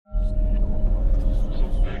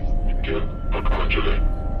Angeli,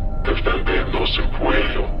 defendernos en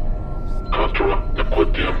puello, contra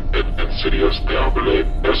nequitiam et insidias diaboli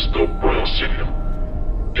esto proauxilium,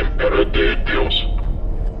 impera de Dios,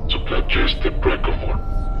 suppleges de precamor,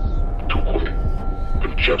 tuque,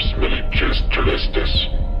 conceps milices celestis,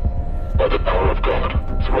 by the power of God,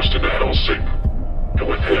 thrust into hell Satan, and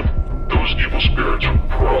with him, those evil spirits who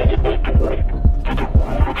prowl about the world for the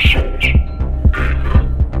ruin of souls. Amen.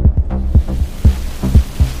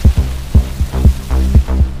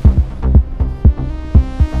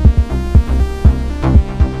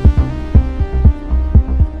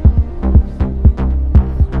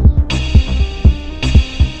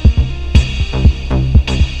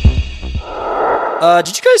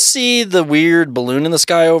 Did you guys see the weird balloon in the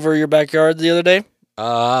sky over your backyard the other day?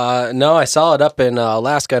 No, I saw it up in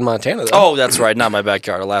Alaska and Montana, though. Oh, that's right. Not my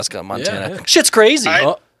backyard. Alaska and Montana. Yeah. Shit's crazy.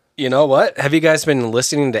 You know what? Have you guys been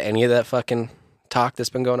listening to any of that fucking talk that's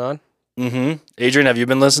been going on? Mm-hmm. Adrian, have you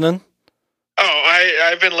been listening? Oh,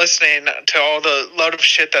 I've been listening to all the load of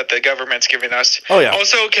shit that the government's giving us. Oh, yeah.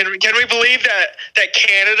 Also, can we believe that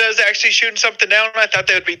Canada's actually shooting something down? I thought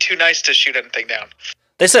they would be too nice to shoot anything down.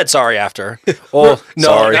 They said sorry after. Oh, no,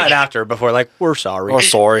 sorry. not after. Before, like, we're sorry. Or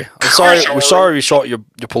sorry. I'm sorry. We're sorry we shot your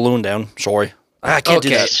balloon down. Sorry. I can't do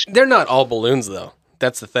that. They're not all balloons, though.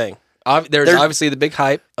 That's the thing. There's obviously the big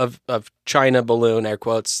hype of China balloon, air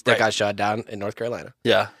quotes, that got shot down in North Carolina.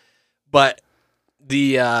 Yeah. But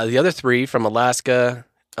the other three from Alaska,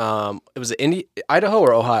 it was Idaho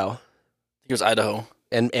or Ohio? It was Idaho.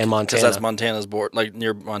 And Montana. Because that's Montana's board, like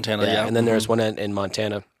near Montana, yeah. And then there's one in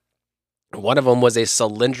Montana. One of them was a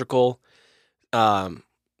cylindrical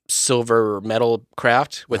silver metal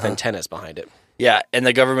craft with antennas behind it. Yeah, and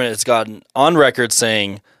the government has gotten on record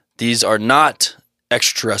saying these are not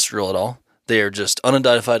extraterrestrial at all. They are just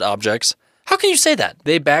unidentified objects. How can you say that?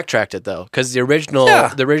 They backtracked it, though, because the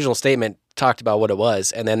original statement talked about what it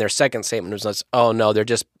was, and then their second statement was, oh, no, they're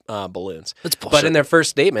just balloons. That's bullshit. But in their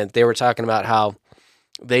first statement, they were talking about how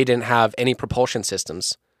they didn't have any propulsion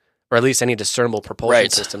systems, or at least any discernible propulsion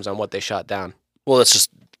systems on what they shot down. Well, it's just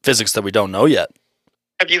physics that we don't know yet.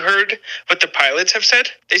 Have you heard what the pilots have said?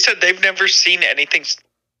 They said they've never seen anything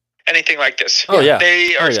like this. Oh, yeah.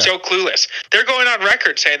 They are so clueless. They're going on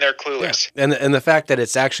record saying they're clueless. Yeah. And the fact that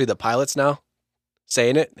it's actually the pilots now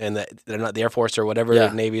saying it, and that they're not the Air Force or whatever,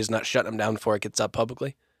 the Navy is not shutting them down before it gets up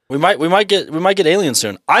publicly. We might get aliens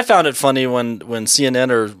soon. I found it funny when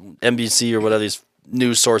CNN or NBC or whatever these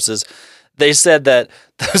news sources, they said that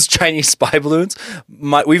those Chinese spy balloons,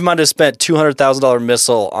 we might have spent $200,000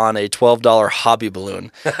 missile on a $12 hobby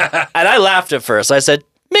balloon. And I laughed at first. I said,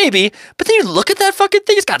 maybe. But then you look at that fucking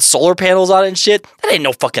thing. It's got solar panels on it and shit. That ain't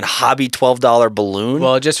no fucking hobby $12 balloon.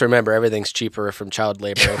 Well, just remember, everything's cheaper from child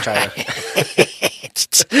labor in China.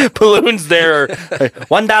 Balloons there.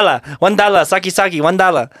 $1. Saki,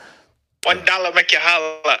 $1. $1 make you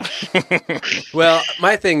holla. Well,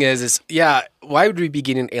 my thing is why would we be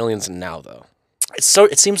getting aliens now, though?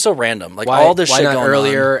 It seems so random. Like why, all this why shit not going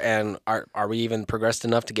earlier? on. And are we even progressed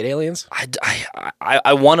enough to get aliens?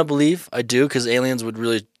 I want to believe I do, because aliens would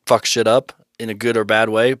really fuck shit up in a good or bad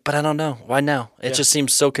way. But I don't know. Why now? It just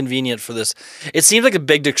seems so convenient for this. It seems like a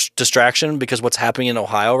big distraction because what's happening in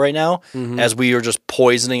Ohio right now, as we are just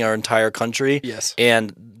poisoning our entire country. Yes.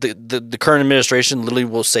 And the current administration literally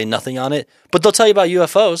will say nothing on it, but they'll tell you about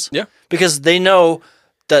UFOs. Yeah. Because they know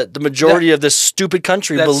that the majority of this stupid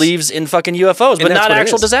country believes in fucking UFOs, but not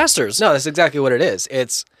actual disasters. No, that's exactly what it is.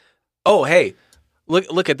 It's, oh, hey,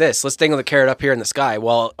 look at this. Let's dangle the carrot up here in the sky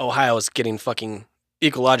while Ohio is getting fucking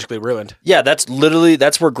ecologically ruined. Yeah, that's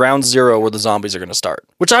where ground zero, where the zombies are going to start,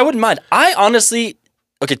 which I wouldn't mind. I honestly,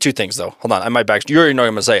 okay, two things though. Hold on, I might back. You already know what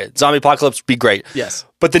I'm going to say. Zombie apocalypse, be great. Yes.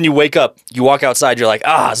 But then you wake up, you walk outside, you're like,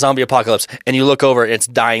 zombie apocalypse. And you look over and it's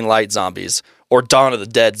Dying Light zombies. Or Dawn of the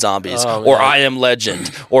Dead zombies, or I Am Legend,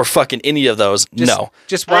 or fucking any of those.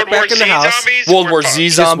 Just walk back in the house. Zombies, World War Z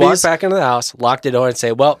zombies. Just walk back into the house, lock the door, and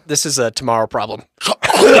say, well, this is a tomorrow problem.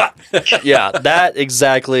 Yeah, that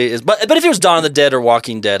exactly is. But if it was Dawn of the Dead or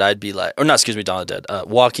Walking Dead, I'd be like, or not, excuse me, Dawn of the Dead,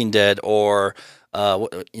 Walking Dead, or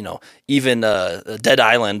even Dead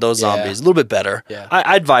Island, those zombies, a little bit better. Yeah.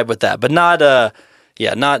 I'd vibe with that, but not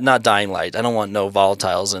Dying Light. I don't want no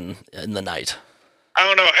volatiles in the night. I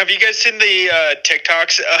don't know. Have you guys seen the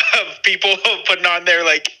TikToks of people putting on their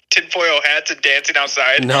like tinfoil hats and dancing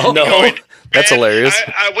outside? No. That's hilarious.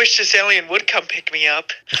 I wish this alien would come pick me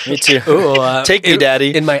up. Me too. Ooh, Take me,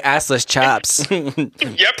 daddy. In my assless chaps.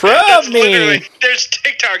 Yep. Proud me. There's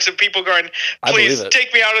TikToks of people going, please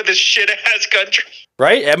take me out of this shit-ass country.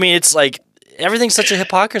 Right? I mean, it's like, everything's such a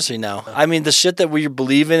hypocrisy now. I mean, the shit that we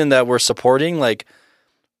believe in and that we're supporting, like,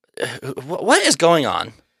 what is going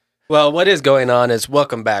on? Well, what is going on is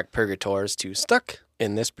welcome back, Purgators, to Stuck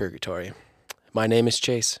in This Purgatory. My name is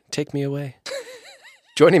Chase. Take me away.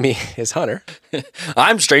 Joining me is Hunter.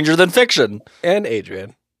 I'm Stranger Than Fiction. And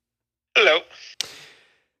Adrian. Hello.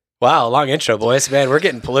 Wow, long intro, boys. Man, we're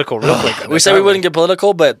getting political real quick. We said we wouldn't get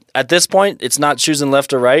political, but at this point, it's not choosing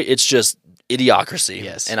left or right. It's just idiocracy.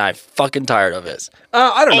 Yes. And I'm fucking tired of it.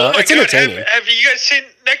 I don't know. Oh my It's God. entertaining. Have you guys seen?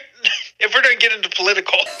 If we're gonna get into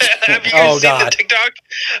political, have you guys seen the TikTok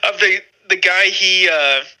of the guy? He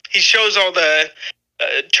shows all the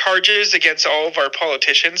charges against all of our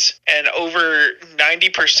politicians, and over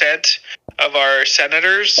 90% of our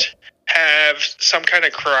senators have some kind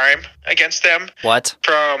of crime against them. What?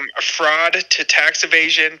 From fraud to tax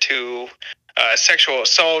evasion to sexual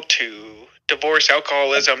assault to divorce,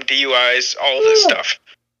 alcoholism, DUIs, all of this stuff.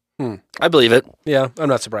 I believe it. Yeah, I'm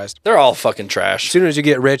not surprised. They're all fucking As trash. soon as you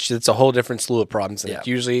get rich, it's a whole different slew of problems, and Yeah. it's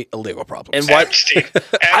usually illegal problems. And what?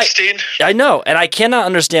 Epstein. I know, and I cannot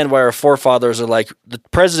understand why our forefathers are like, the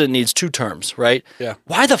president needs 2 terms, right? Yeah.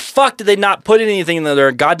 Why the fuck did they not put anything in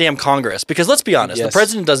their goddamn Congress? Because let's be honest, Yes. the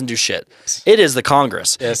president doesn't do shit. It is the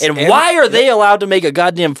Congress. Yes. And And- why are they allowed to make a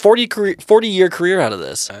goddamn 40-year career out of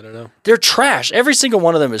this? I don't know. They're trash. Every single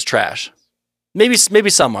one of them is trash. Maybe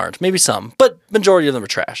some aren't. Maybe some. But majority of them are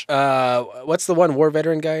trash. What's the one war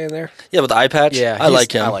veteran guy in there? Yeah, with the eye patch. Yeah, I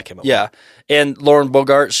like him. I like him a lot. Yeah, and Lauren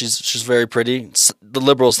Bogart, she's very pretty. The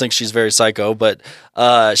liberals think she's very psycho, but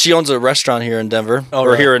she owns a restaurant here in Denver,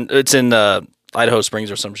 really? It's in Idaho Springs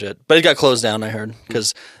or some shit. But it got closed down. I heard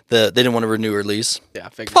because they didn't want to renew her lease. Yeah,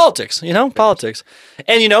 figured. Politics, politics.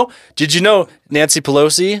 And did you know Nancy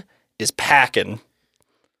Pelosi is packing?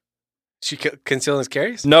 She concealing his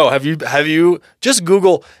carries? No, have you just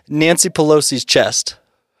Google Nancy Pelosi's chest?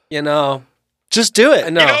 Just do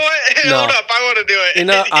it. No. You know what? No. Hold up. I want to do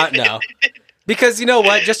it. No. Because you know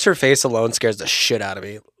what? Just her face alone scares the shit out of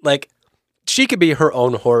me. Like, she could be her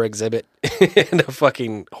own horror exhibit in a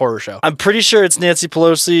fucking horror show. I'm pretty sure it's Nancy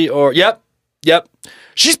Pelosi or yep.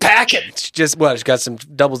 She's packing. She just what? She got some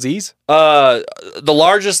double Z's. The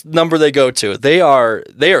largest number they go to. They are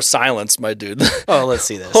silenced, my dude. Oh, let's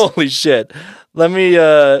see this. Holy shit. Let me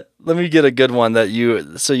get a good one that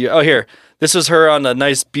here. This was her on a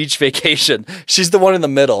nice beach vacation. She's the one in the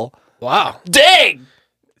middle. Wow. Dang.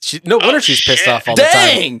 No wonder she's pissed off all the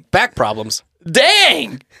Dang. time. Back problems.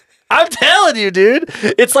 Dang. I'm telling you, dude.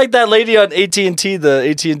 It's like that lady on AT&T, the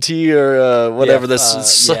AT&T or whatever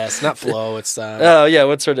this. Yes, not Flo. It's Oh yeah,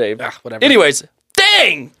 what's her name? whatever. Anyways,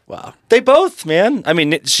 dang. Wow. They both, man. I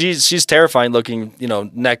mean, she's terrifying looking,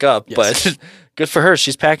 neck up, Yes. but good for her.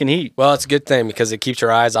 She's packing heat. Well, it's a good thing because it keeps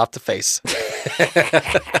your eyes off the face.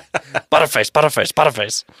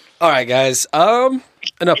 Butterface. All right, guys.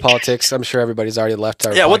 Enough politics. I'm sure everybody's already left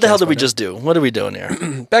our Yeah, what the hell podcast did we by just do? What are we doing here?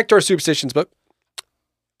 now. Back to our superstitions book.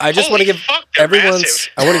 I just want to Holy give fuck, they're massive.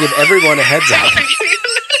 I want to give everyone a heads up.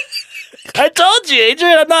 I told you,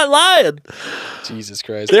 Adrian, I'm not lying. Jesus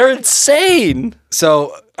Christ. They're insane.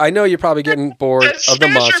 So I know you're probably getting bored That's of the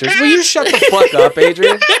Smasher monsters. Will you Pass. shut the fuck up,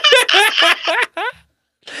 Adrian?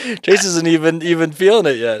 Chase isn't even feeling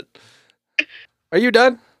it yet. Are you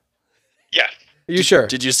done? Yeah. Are you sure?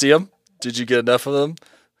 Did you see them? Did you get enough of them?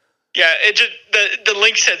 Yeah. It just the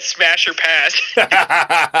link said smash or pass.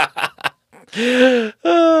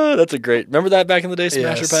 That's a great. Remember that back in the day,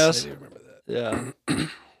 Smash or Yes, Pass? I do remember that. Yeah.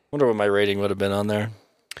 Wonder what my rating would have been on there.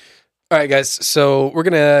 All right, guys. So we're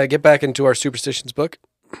gonna get back into our superstitions book,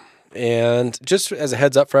 and just as a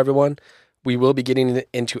heads up for everyone, we will be getting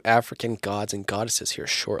into African gods and goddesses here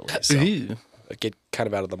shortly. So Ooh. get kind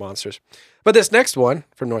of out of the monsters. But this next one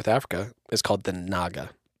from North Africa is called the Naga.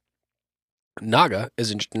 Naga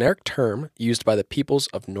is a generic term used by the peoples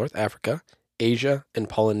of North Africa, Asia, and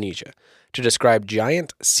Polynesia to describe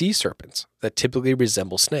giant sea serpents that typically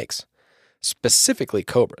resemble snakes, specifically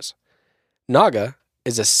cobras. Naga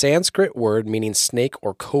is a Sanskrit word meaning snake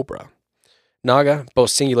or cobra. Naga,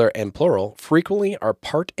 both singular and plural, frequently are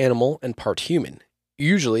part animal and part human.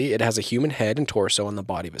 Usually, it has a human head and torso on the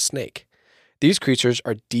body of a snake. These creatures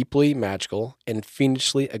are deeply magical and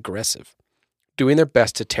fiendishly aggressive, doing their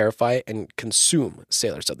best to terrify and consume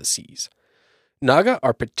sailors of the seas. Naga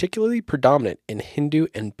are particularly predominant in Hindu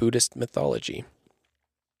and Buddhist mythology.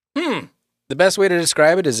 The best way to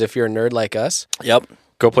describe it is if you're a nerd like us, Yep.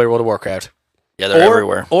 go play World of Warcraft. Yeah, they're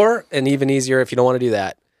everywhere. Or, and even easier if you don't want to do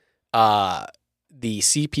that, the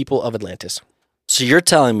sea people of Atlantis. So you're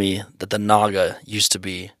telling me that the Naga used to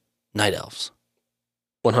be night elves?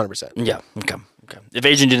 100%. Yeah. Okay. If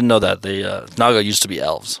Adrian didn't know that, the Naga used to be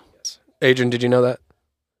elves. Adrian, did you know that?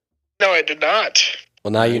 No, I did not.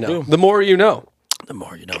 Well, now you I know. do. The more you know. The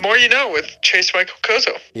more you know. The more you know with Chase Michael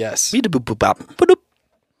Kozo. Yes. Beep-a-boop-boop-bop. Ba-doop.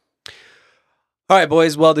 All right,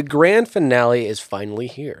 boys. Well, the grand finale is finally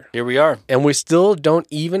here. Here we are. And we still don't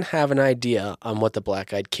even have an idea on what the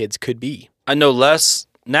Black-Eyed Kids could be. I know less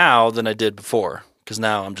now than I did before, because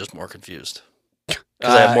now I'm just more confused. Because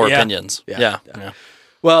I have more opinions. Yeah.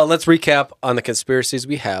 Well, let's recap on the conspiracies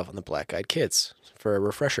we have on the Black-Eyed Kids for a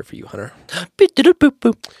refresher for you, Hunter.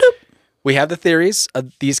 We have the theories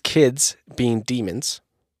of these kids being demons.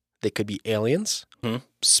 They could be aliens,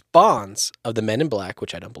 spawns of the Men in Black,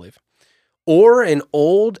 which I don't believe, or an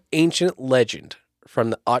old ancient legend from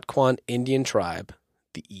the Otquan Indian tribe,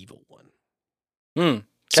 the Evil One.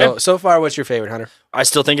 Okay. So far, what's your favorite, Hunter? I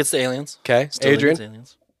still think it's the aliens. Okay, Still Adrian? think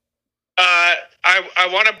it's aliens. I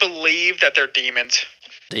want to believe that they're demons.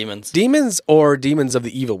 Demons. Demons or demons of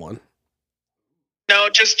the Evil One? No,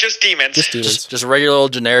 just demons. Just demons. Just regular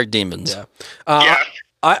old generic demons. Yeah.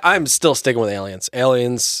 Yeah. I'm still sticking with aliens.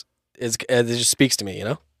 Aliens, it just speaks to me, you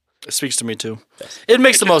know? It speaks to me too. It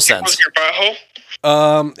makes the most sense. Was your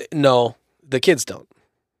butthole? No, the kids don't.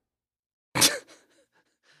 But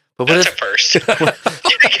what That's a if,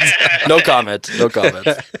 first. no comment. No comment.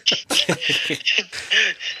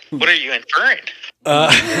 What are you inferring?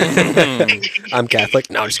 I'm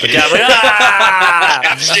Catholic. No, I'm just kidding.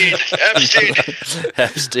 Epstein.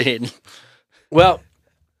 Epstein. Well,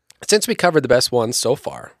 since we covered the best ones so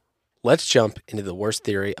far, let's jump into the worst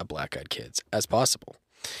theory of Black-Eyed Kids as possible.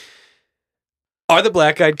 Are the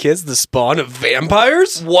Black-Eyed Kids the spawn of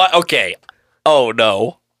vampires? What? Okay. Oh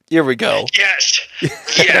no. Here we go. Yes.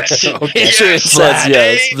 Yes. Okay. Adrian Yes. says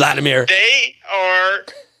yes. Vladimir. They are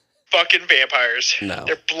fucking vampires. No.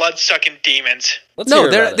 They're blood-sucking demons. Let's No,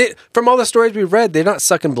 hear about it. from all the stories we've read, they're not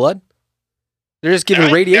sucking blood. They're just giving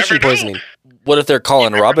I radiation never know. poisoning. What if they're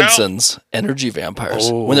Colin never Robinson's energy vampires?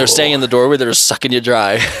 Oh. When they're staying in the doorway, they're just sucking you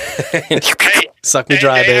dry. Hey, Suck me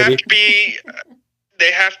dry, they baby.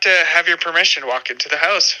 They have to have your permission to walk into the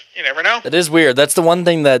house. You never know. That is weird. That's the one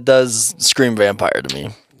thing that does scream vampire to me.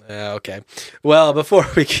 Okay. Well, before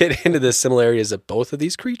we get into the similarities of both of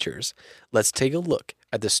these creatures, let's take a look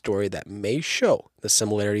at the story that may show the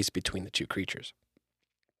similarities between the two creatures.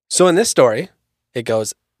 So in this story, it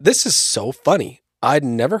goes, "This is so funny. I'd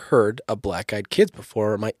never heard of Black-Eyed Kids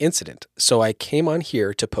before my incident, so I came on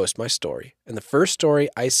here to post my story. And the first story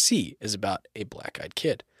I see is about a Black-Eyed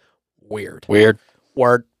Kid. Weird. Weird.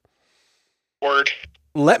 Word. Word.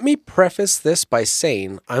 Let me preface this by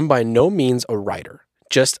saying I'm by no means a writer,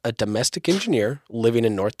 just a domestic engineer living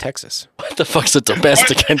in North Texas. What the fuck's a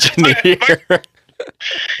domestic engineer?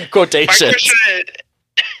 My Quotations. question is,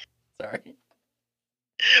 Sorry.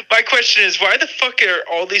 my question is, why the fuck are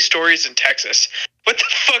all these stories in Texas? What the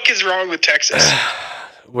fuck is wrong with Texas?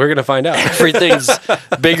 We're going to find out. Everything's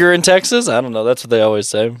bigger in Texas? I don't know. That's what they always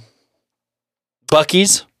say.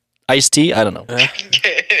 Buc-ee's? Iced tea? I don't know.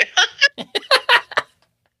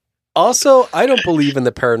 Also, I don't believe in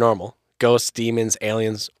the paranormal. Ghosts, demons,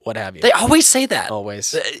 aliens, what have you. They always say that.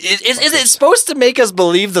 Always. Is it supposed to make us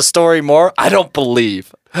believe the story more? I don't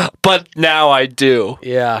believe. But now I do.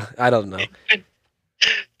 Yeah, I don't know.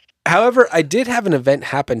 However, I did have an event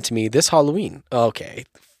happen to me this Halloween. Okay.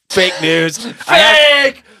 Fake news.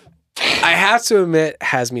 Fake! I have to admit,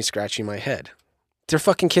 has me scratching my head. They're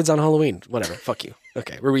fucking kids on Halloween. Whatever. Fuck you.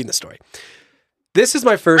 Okay, we're reading the story. This is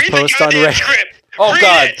my first Read the post on goddamn Reddit. script. Oh, Read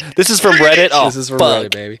God. it. This is from Read Reddit? it. Oh, This is from fuck.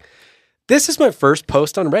 Reddit, baby. This is my first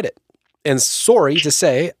post on Reddit. And sorry to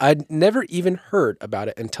say, I'd never even heard about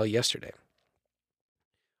it until yesterday.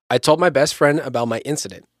 I told my best friend about my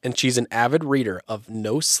incident, and she's an avid reader of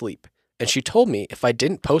No Sleep. And she told me if I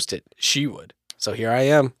didn't post it, she would. So here I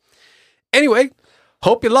am. Anyway,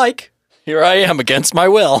 hope you like. Here I am against my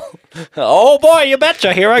will. Oh, boy, you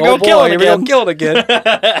betcha. Here I go killing again. Kill it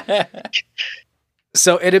again.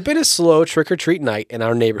 So it had been a slow trick-or-treat night in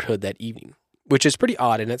our neighborhood that evening, which is pretty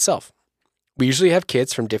odd in itself. We usually have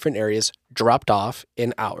kids from different areas dropped off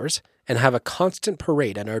in ours and have a constant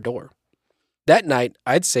parade at our door. That night,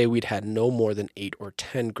 I'd say we'd had no more than 8 or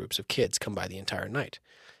 10 groups of kids come by the entire night.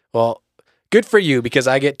 Well, good for you because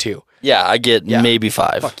I get 2. Yeah, I get Yeah. maybe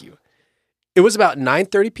 5. Fuck you. It was about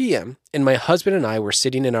 9:30 p.m., and my husband and I were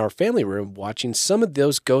sitting in our family room watching some of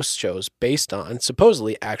those ghost shows based on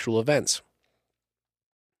supposedly actual events.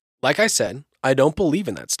 Like I said, I don't believe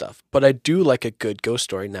in that stuff, but I do like a good ghost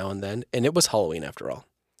story now and then, and it was Halloween after all.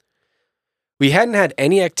 We hadn't had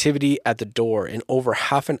any activity at the door in over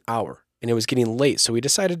half an hour, and it was getting late, so we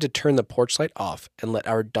decided to turn the porch light off and let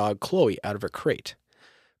our dog Chloe out of her crate.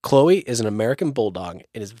 Chloe is an American bulldog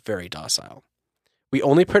and is very docile. We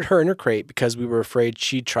only put her in her crate because we were afraid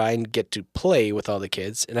she'd try and get to play with all the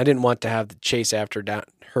kids, and I didn't want to have to chase after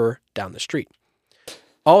her down the street.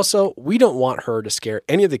 Also, we don't want her to scare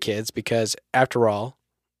any of the kids because, after all,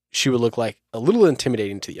 she would look like a little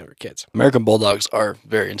intimidating to the younger kids. American Bulldogs are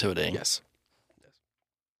very intimidating. Yes.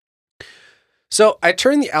 So I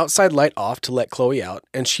turned the outside light off to let Chloe out,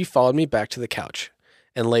 and she followed me back to the couch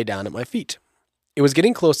and lay down at my feet. It was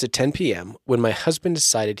getting close to 10 p.m. when my husband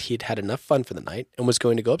decided he'd had enough fun for the night and was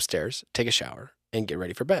going to go upstairs, take a shower, and get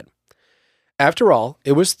ready for bed. After all,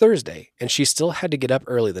 it was Thursday, and she still had to get up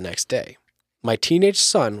early the next day. My teenage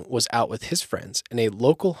son was out with his friends in a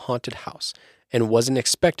local haunted house and wasn't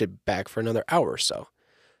expected back for another hour or so.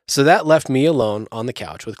 So that left me alone on the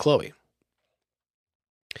couch with Chloe.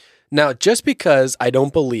 Now, just because I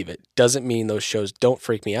don't believe it doesn't mean those shows don't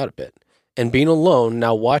freak me out a bit. And being alone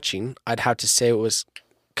now watching, I'd have to say it was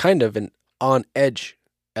kind of an on edge,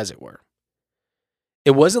 as it were.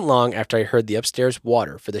 It wasn't long after I heard the upstairs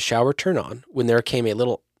water for the shower turn on when there came a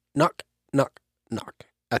little knock, knock, knock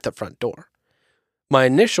at the front door. My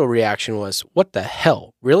initial reaction was, what the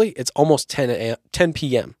hell? Really? It's almost 10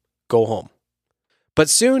 p.m. Go home. But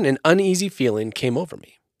soon an uneasy feeling came over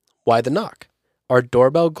me. Why the knock? Our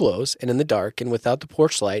doorbell glows, and in the dark and without the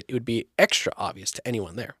porch light, it would be extra obvious to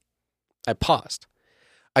anyone there. I paused.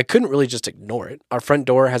 I couldn't really just ignore it. Our front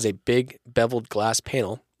door has a big beveled glass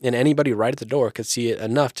panel, and anybody right at the door could see it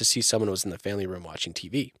enough to see someone was in the family room watching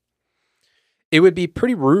TV. It would be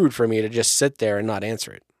pretty rude for me to just sit there and not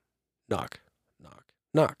answer it. Knock, knock,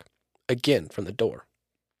 knock. Again from the door.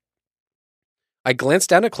 I glanced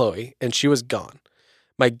down at Chloe, and she was gone.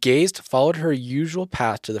 My gaze followed her usual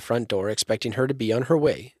path to the front door, expecting her to be on her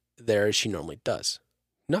way there as she normally does.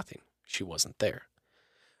 Nothing. She wasn't there.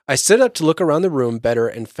 I stood up to look around the room better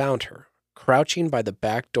and found her, crouching by the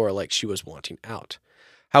back door like she was wanting out.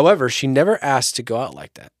 However, she never asked to go out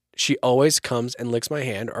like that. She always comes and licks my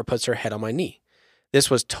hand or puts her head on my knee. This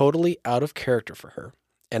was totally out of character for her,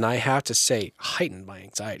 and I have to say, heightened my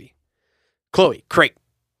anxiety. Chloe, crate,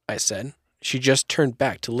 I said. She just turned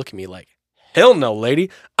back to look at me like, hell no, lady.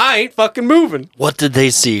 I ain't fucking moving. What did they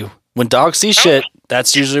see? When dogs see shit,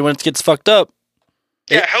 that's usually when it gets fucked up.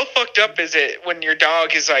 Yeah, how fucked up is it when your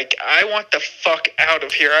dog is like, I want the fuck out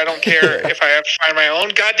of here. I don't care if I have to find my own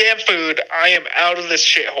goddamn food. I am out of this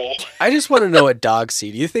shithole. I just want to know what dogs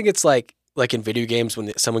see. Do you think it's like in video games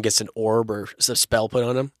when someone gets an orb or a spell put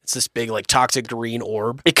on them? It's this big, like, toxic green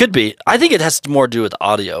orb. It could be. I think it has more to do with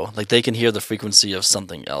audio. Like, they can hear the frequency of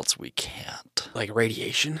something else we can't. Like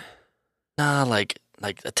radiation? Nah, like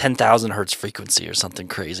a 10,000 hertz frequency or something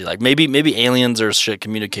crazy. Like maybe aliens or shit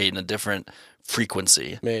communicate in a different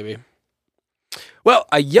frequency. Maybe. Well,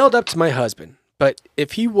 I yelled up to my husband, but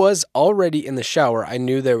if he was already in the shower, I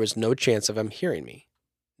knew there was no chance of him hearing me.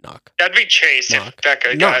 Knock. That'd be Chase Knock. if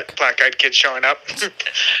Becca got black-eyed kids showing up.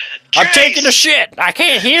 I'm taking a shit. I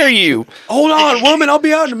can't hear you. Hold on, woman. I'll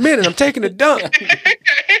be out in a minute. I'm taking a dump.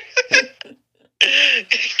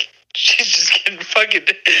 She's just getting fucking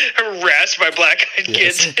harassed by black-eyed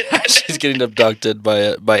kids. She's getting abducted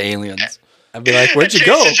by aliens. I'd be like, where'd you Chase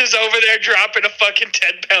go? is just over there dropping a fucking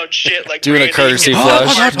 10-pound shit like doing Randy. a courtesy Hot,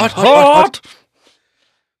 flush. hot.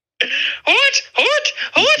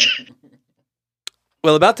 What?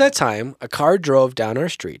 Well, about that time, a car drove down our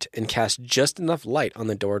street and cast just enough light on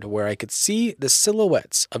the door to where I could see the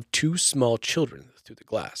silhouettes of two small children through the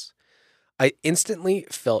glass. I instantly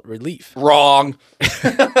felt relief. Wrong.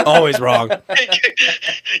 Always wrong.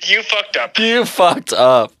 You fucked up. You fucked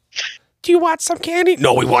up. Do you want some candy?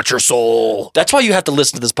 No, we want your soul. That's why you have to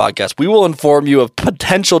listen to this podcast. We will inform you of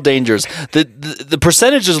potential dangers. The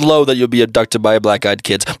percentage is low that you'll be abducted by black-eyed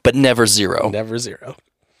kids, but never zero. Never zero.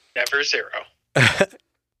 Never zero.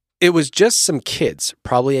 It was just some kids,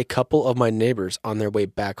 probably a couple of my neighbors on their way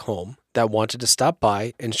back home, that wanted to stop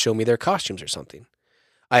by and show me their costumes or something.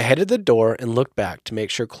 I headed the door and looked back to make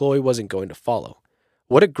sure Chloe wasn't going to follow.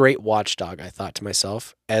 What a great watchdog, I thought to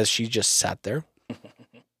myself, as she just sat there.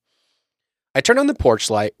 I turned on the porch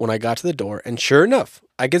light when I got to the door, and sure enough,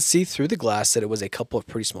 I could see through the glass that it was a couple of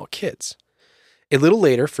pretty small kids. A little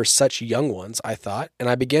later for such young ones, I thought, and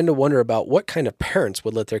I began to wonder about what kind of parents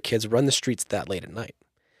would let their kids run the streets that late at night.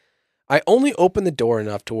 I only opened the door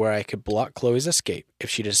enough to where I could block Chloe's escape if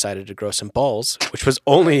she decided to grow some balls, which was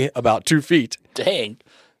only about 2 feet. Dang.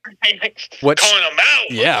 What? Calling them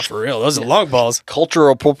out. Yeah, for real. Those are long balls.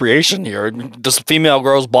 Cultural appropriation here. This female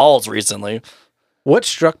grows balls recently. What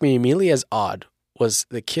struck me immediately as odd was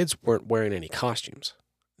the kids weren't wearing any costumes.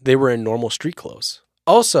 They were in normal street clothes.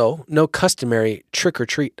 Also, no customary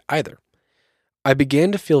trick-or-treat either. I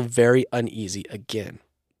began to feel very uneasy again.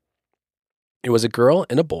 It was a girl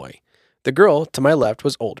and a boy. The girl to my left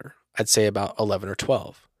was older, I'd say about 11 or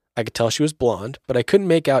 12. I could tell she was blonde, but I couldn't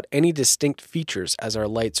make out any distinct features as our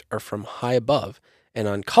lights are from high above and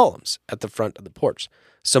on columns at the front of the porch,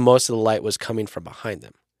 so most of the light was coming from behind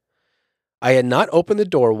them. I had not opened the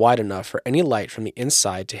door wide enough for any light from the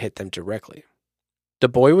inside to hit them directly. The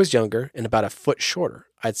boy was younger and about a foot shorter,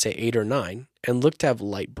 I'd say 8 or 9, and looked to have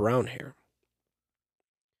light brown hair.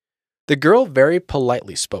 The girl very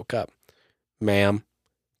politely spoke up. Ma'am,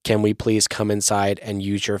 can we please come inside and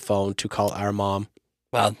use your phone to call our mom?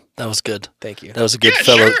 Wow, that was good. Thank you. That was a good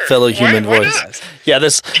Yeah, fellow sure. human Why voice. not? Yeah,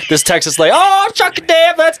 this text is like, oh, chuck a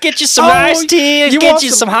dab, let's get you some iced tea and you get want you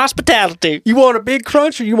some- some hospitality. You want a big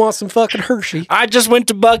crunch or you want some fucking Hershey? I just went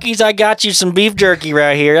to Bucky's. I got you some beef jerky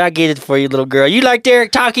right here. I get it for you, little girl. You like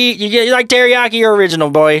teriyaki? You like teriyaki or original,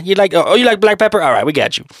 boy? You like you like black pepper? All right, we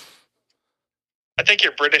got you. I think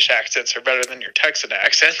your British accents are better than your Texan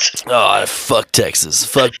accents. Oh, fuck Texas.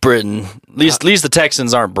 Fuck Britain. At least the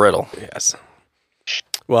Texans aren't brittle. Yes.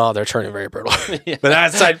 Well, they're turning very brittle. But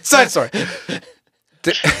that's side story.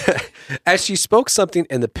 As she spoke, something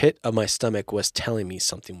in the pit of my stomach was telling me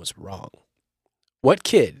something was wrong. What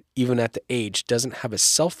kid, even at the age, doesn't have a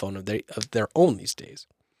cell phone of their own these days?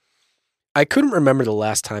 I couldn't remember the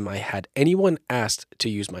last time I had anyone asked to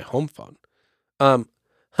use my home phone.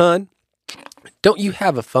 Hun, don't you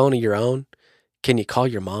have a phone of your own? Can you call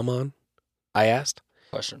your mom on? I asked.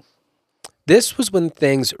 Question. This was when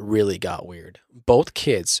things really got weird. Both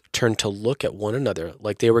kids turned to look at one another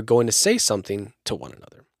like they were going to say something to one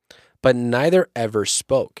another, but neither ever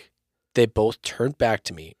spoke. They both turned back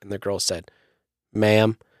to me, and the girl said,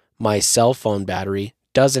 Ma'am, my cell phone battery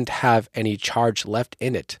doesn't have any charge left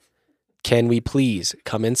in it. Can we please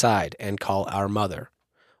come inside and call our mother?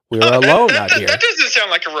 We're alone out here, That doesn't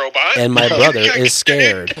sound like a robot. and my brother is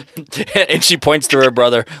scared. And she points to her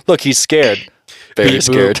brother. Look, he's scared. Very Beep,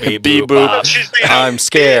 scared. boop, beep, Beep, boop, boop. She's being I'm a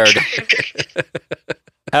scared. bitch.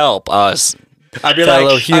 Help us. I'd be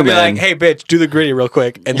Fellow like, human. hey, bitch, do the gritty real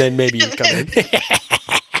quick, and then maybe you come in.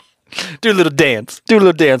 Do a little dance. Do a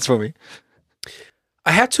little dance for me.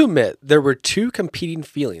 I have to admit, there were two competing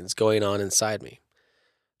feelings going on inside me.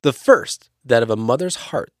 The first, that of a mother's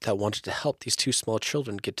heart that wanted to help these two small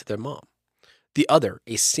children get to their mom. The other,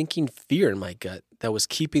 a sinking fear in my gut that was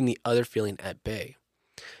keeping the other feeling at bay.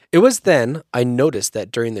 It was then I noticed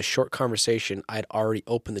that during the short conversation, I had already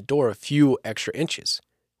opened the door a few extra inches,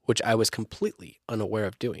 which I was completely unaware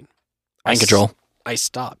of doing. Mind control. I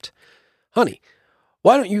stopped. Honey,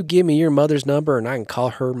 why don't you give me your mother's number and I can call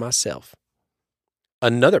her myself?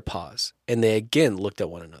 Another pause, and they again looked at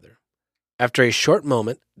one another. After a short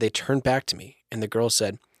moment, they turned back to me, and the girl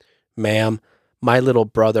said, Ma'am, my little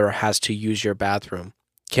brother has to use your bathroom.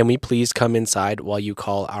 Can we please come inside while you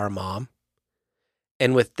call our mom?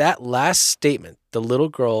 And with that last statement, the little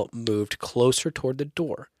girl moved closer toward the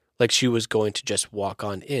door, like she was going to just walk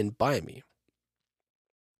on in by me.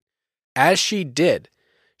 As she did,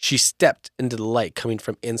 she stepped into the light coming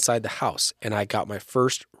from inside the house, and I got my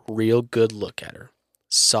first real good look at her.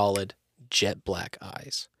 Solid, jet black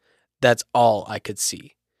eyes. That's all I could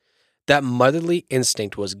see. That motherly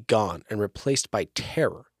instinct was gone and replaced by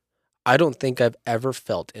terror I don't think I've ever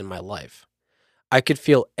felt in my life. I could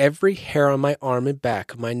feel every hair on my arm and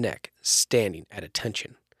back of my neck standing at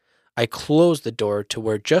attention. I closed the door to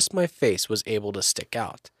where just my face was able to stick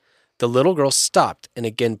out. The little girl stopped and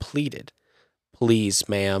again pleaded, Please,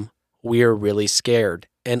 ma'am, we're really scared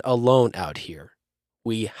and alone out here.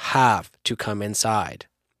 We have to come inside.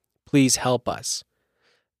 Please help us.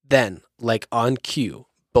 Then, like on cue,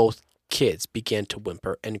 both kids began to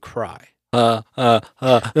whimper and cry. Crying.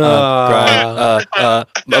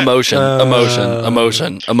 Emotion.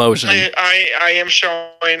 I am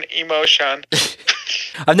showing emotion.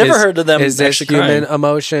 I've never heard of them Is this actually human crying.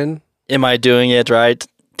 emotion? Am I doing it right?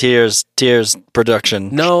 Tears production.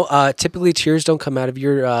 No, typically tears don't come out of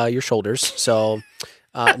your shoulders. So,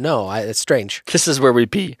 no, it's strange. This is where we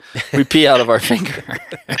pee. We pee out of our finger.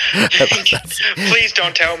 Please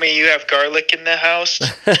don't tell me you have garlic in the house.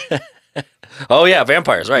 Oh yeah,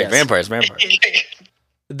 vampires, right? Yes. Vampires.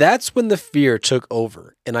 That's when the fear took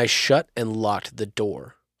over, and I shut and locked the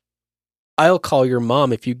door. I'll call your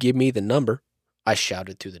mom if you give me the number, I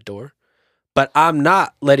shouted through the door. But I'm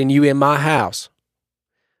not letting you in my house.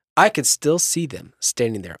 I could still see them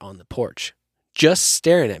standing there on the porch, just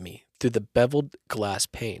staring at me through the beveled glass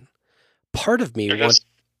pane. Part of me wanted...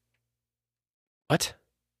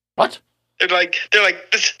 What? They're like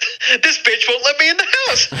this bitch won't let me in the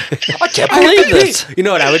house. I can't believe this. You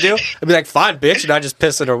know what I would do? I'd be like, fine, bitch, and I'd just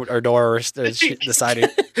piss at her door or the siding.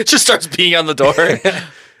 It just starts peeing on the door.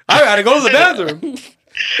 I gotta go to the bathroom.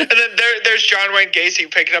 And then there's John Wayne Gacy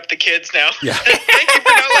picking up the kids now. Yeah. Thank you for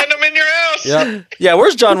not letting them in your house. Yep. Yeah,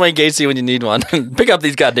 where's John Wayne Gacy when you need one? Pick up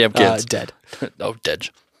these goddamn kids. Dead. Oh, dead.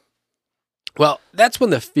 Well, that's when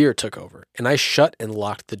the fear took over, and I shut and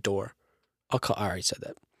locked the door. I already said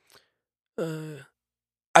that.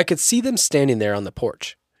 I could see them standing there on the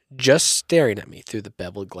porch, just staring at me through the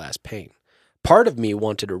beveled glass pane. Part of me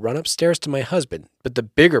wanted to run upstairs to my husband, but the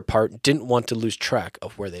bigger part didn't want to lose track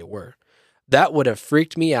of where they were. That would have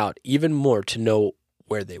freaked me out even more to know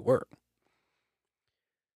where they were.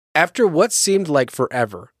 After what seemed like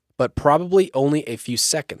forever, but probably only a few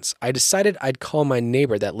seconds, I decided I'd call my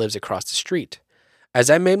neighbor that lives across the street. As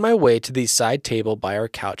I made my way to the side table by our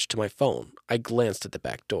couch to my phone, I glanced at the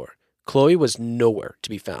back door. Chloe was nowhere to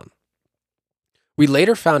be found. We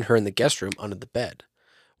later found her in the guest room under the bed.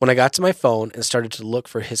 When I got to my phone and started to look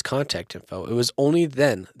for his contact info, it was only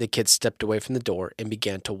then the kids stepped away from the door and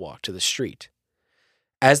began to walk to the street.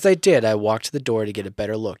 As they did, I walked to the door to get a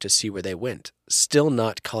better look to see where they went, still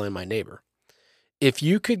not calling my neighbor. If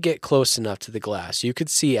you could get close enough to the glass, you could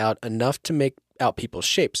see out enough to make out people's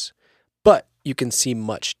shapes, but you can see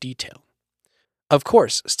much detail. Of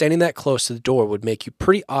course, standing that close to the door would make you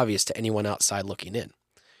pretty obvious to anyone outside looking in.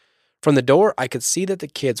 From the door, I could see that the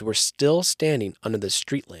kids were still standing under the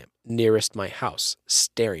street lamp nearest my house,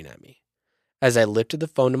 staring at me. As I lifted the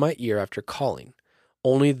phone to my ear after calling,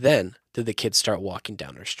 only then did the kids start walking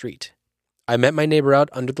down our street. I met my neighbor out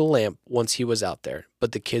under the lamp once he was out there,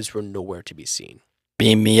 but the kids were nowhere to be seen.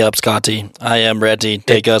 Beam me up, Scotty. I am ready.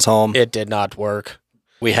 Take us home. It did not work.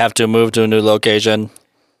 We have to move to a new location.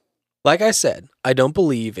 Like I said, I don't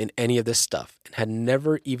believe in any of this stuff and had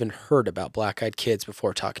never even heard about black-eyed kids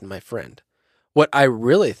before talking to my friend. What I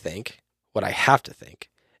really think, what I have to think,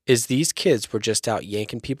 is these kids were just out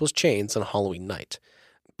yanking people's chains on Halloween night.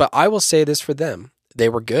 But I will say this for them, they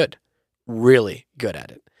were good. Really good at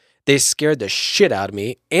it. They scared the shit out of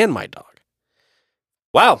me and my dog.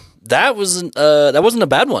 Wow, that wasn't a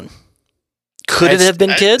bad one. Could it have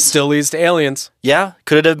been kids? Still leads to aliens. Yeah.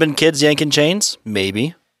 Could it have been kids yanking chains?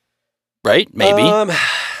 Maybe. Right? Maybe. You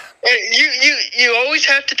always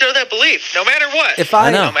have to throw that belief, no matter what.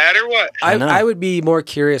 No matter what. I would be more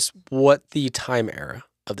curious what the time era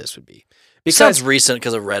of this would be. Because sounds recent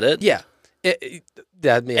because of Reddit. Yeah.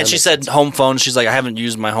 And she said home phone. She's like, I haven't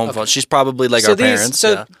used my home phone. She's probably like our parents.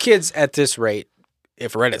 So kids at this rate,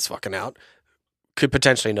 if Reddit's fucking out, could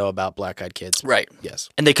potentially know about black-eyed kids. Right. Yes.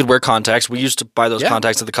 And they could wear contacts. We used to buy those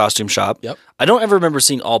contacts at the costume shop. Yep. I don't ever remember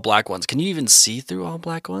seeing all black ones. Can you even see through all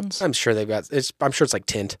black ones? I'm sure they've got. I'm sure it's like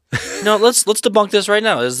tint. No, let's debunk this right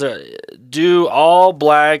now. Do all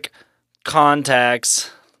black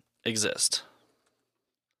contacts exist?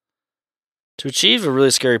 To achieve a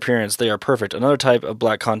really scary appearance, they are perfect. Another type of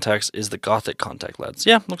black contacts is the gothic contact lens.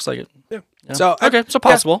 Yeah, looks like it. Yeah. So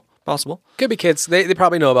possible. Possible. Could be kids. They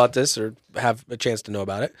probably know about this or have a chance to know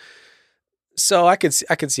about it. So I could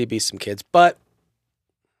see it be some kids, but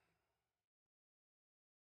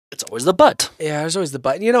it's always the but. Yeah, there's always the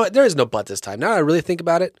but. You know what? There is no but this time. Now I really think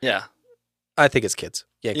about it. Yeah. I think it's kids.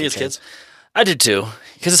 Yeah, kids. I did too.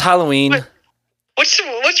 Because it's Halloween. What's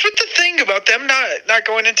with the thing about them not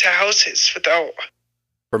going into houses without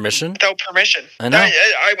permission? Without permission. I know.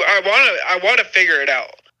 I want to figure it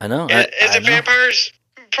out. I know. Is it vampires?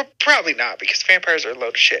 Probably not, because vampires are a load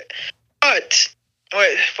of shit. But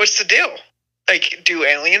what's the deal? Like, do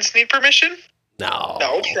aliens need permission? No,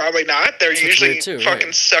 probably not. They're usually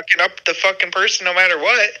fucking sucking up the fucking person no matter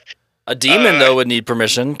what. A demon though would need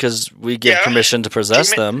permission because we give permission to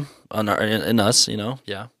possess them in us. You know,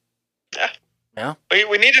 yeah.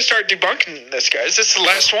 We need to start debunking this, guys. This is the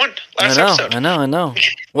last one. Episode. I know.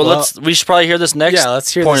 Well, we should probably hear this next. Yeah,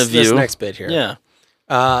 let's hear this next bit here. Yeah.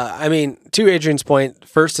 I mean, to Adrian's point,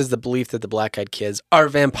 first is the belief that the black-eyed kids are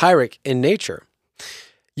vampiric in nature.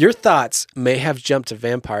 Your thoughts may have jumped to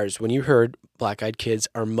vampires when you heard black-eyed kids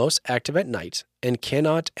are most active at night and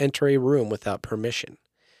cannot enter a room without permission.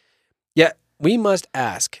 Yet, we must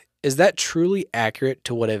ask, is that truly accurate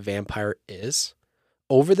to what a vampire is?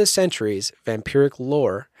 Over the centuries, vampiric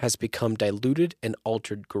lore has become diluted and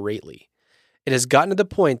altered greatly. It has gotten to the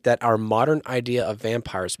point that our modern idea of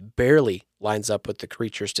vampires barely lines up with the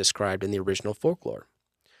creatures described in the original folklore.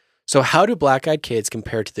 So how do black-eyed kids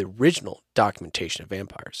compare to the original documentation of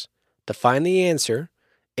vampires? To find the answer,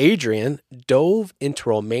 Adrian dove into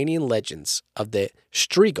Romanian legends of the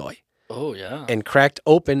Strigoi. Oh, yeah. And cracked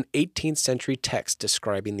open 18th century text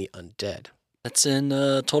describing the undead. That's in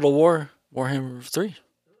Total War, Warhammer 3.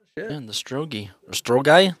 Yeah, and the Strogi. Or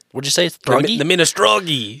Strogai? What'd you say? Strogi? The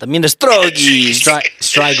Minestrogi. The Minestrogi.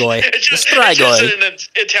 Strigoi. It's just an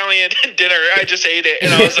Italian dinner. I just ate it,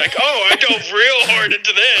 and I was like, oh, I dove real hard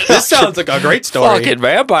into this. This sounds like a great story. Fucking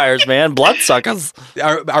vampires, man. Bloodsuckers.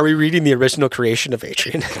 Are we reading the original creation of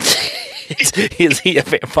Adrian? Is he a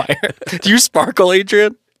vampire? Do you sparkle,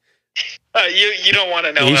 Adrian? You don't want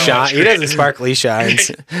to know. He how shine. much He doesn't creative- sparkle. He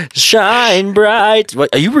shines. Shine bright. What,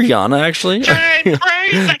 are you Rihanna actually? Shine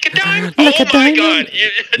bright like a diamond. Like oh a my diamond.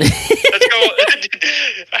 god! Let's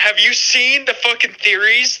go. Have you seen the fucking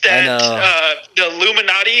theories I that the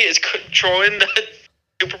Illuminati is controlling the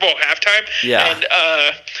Super Bowl halftime? Yeah.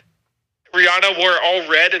 And Rihanna wore all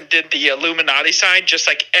red and did the Illuminati sign, just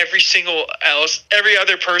like every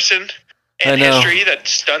other person I in know. history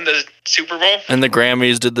that's done the Super Bowl. And the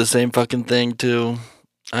Grammys did the same fucking thing too.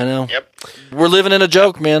 I know. Yep. We're living in a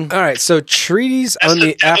joke, man. All right, so treaties That's on the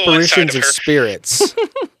the devil inside apparitions of of her. spirits.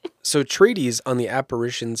 So treaties on the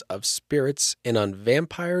apparitions of spirits and on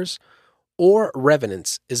vampires or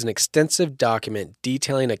revenants is an extensive document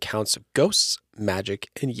detailing accounts of ghosts, magic,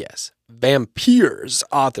 and yes, vampires,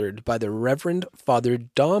 authored by the Reverend Father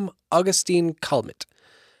Dom Augustine Calmet,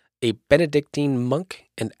 a Benedictine monk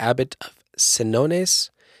and abbot of Senones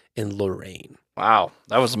in Lorraine. Wow,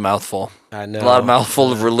 that was a mouthful. I know. A lot of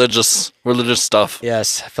mouthful of religious stuff.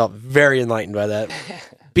 Yes, I felt very enlightened by that.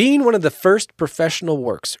 Being one of the first professional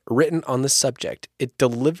works written on the subject, it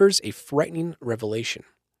delivers a frightening revelation.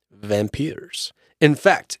 Vampires, in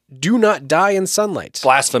fact, do not die in sunlight.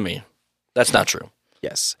 Blasphemy. That's not true.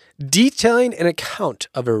 Yes. Detailing an account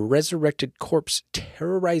of a resurrected corpse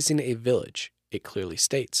terrorizing a village, it clearly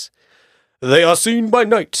states, they are seen by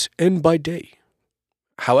night and by day.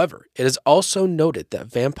 However, it is also noted that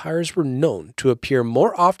vampires were known to appear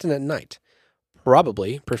more often at night,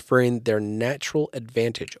 probably preferring their natural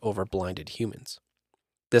advantage over blinded humans.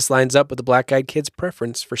 This lines up with the Black Eyed Kids'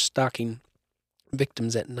 preference for stalking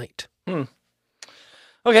victims at night.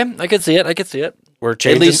 Okay, I could see it. We're At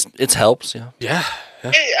changing. least it helps. Yeah. Yeah.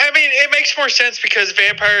 I mean, it makes more sense because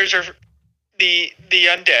vampires are the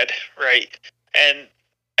undead, right? And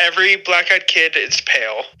every black-eyed kid is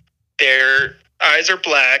pale. Their eyes are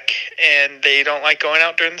black, and they don't like going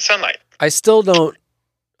out during the sunlight. I still don't.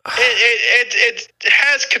 It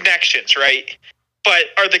has connections, right? But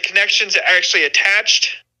are the connections actually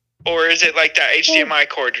attached? Or is it like that HDMI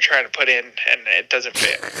cord you're trying to put in and it doesn't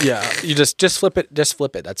fit? Yeah, you just flip it. Just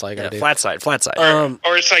flip it. That's all you gotta do. Flat side. Or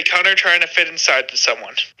it's like Hunter trying to fit inside to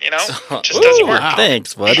someone, you know? It just Ooh, doesn't work.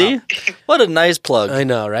 Thanks, buddy. What a nice plug. I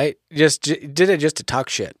know, right? Just did it just to talk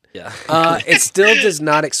shit. Yeah. It still does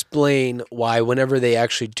not explain why whenever they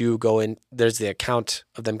actually do go in, there's the account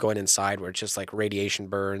of them going inside where it's just like radiation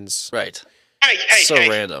burns. Right. Hey, So hey.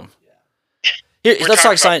 random. Here, We're let's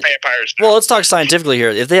talking talk about vampires now. Well, let's talk scientifically here.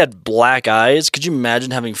 If they had black eyes, could you imagine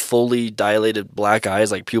having fully dilated black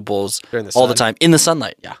eyes, like pupils, During the all the sun. time in the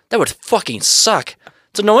sunlight? Yeah. That would fucking suck.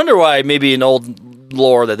 So no wonder why maybe an old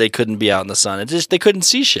lore that they couldn't be out in the sun. It just they couldn't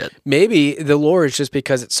see shit. Maybe the lore is just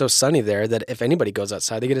because it's so sunny there that if anybody goes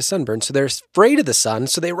outside, they get a sunburn. So they're afraid of the sun.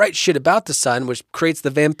 So they write shit about the sun, which creates the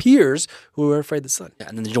vampires who are afraid of the sun. Yeah,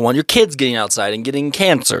 and then you don't want your kids getting outside and getting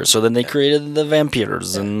cancer. So then they created the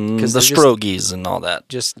vampires and 'Cause the they're just- strogies and all that.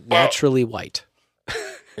 Just naturally white.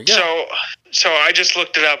 So I just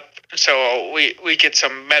looked it up. So we get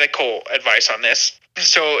some medical advice on this.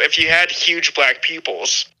 So if you had huge black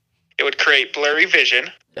pupils, it would create blurry vision,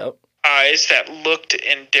 Yep. eyes that looked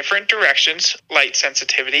in different directions, light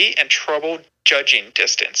sensitivity, and trouble judging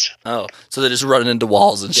distance. Oh, so they're just running into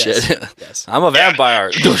walls and Yes. shit. Yes. I'm a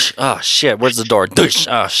vampire. Doosh. Oh shit. Where's the door? Doosh.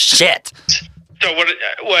 Oh shit. So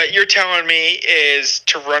what you're telling me is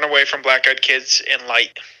to run away from black-eyed kids in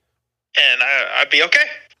light, and I'd be okay.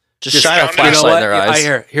 Just shine a found it. You know flashlight in their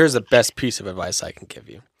eyes. Here's the best piece of advice I can give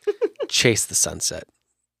you. Chase the sunset.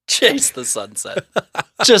 Chase the sunset.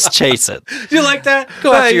 Just chase it. You like that?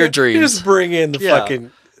 Go after your dreams. You just bring in the Yeah.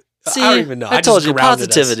 fucking. See, I don't even know. I just told you grounded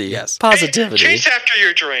us. positivity. Yes. Positivity. Chase after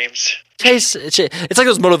your dreams. Chase. It's like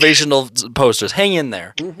those motivational posters. Hang in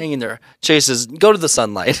there. Hang in there. Chases. Go to the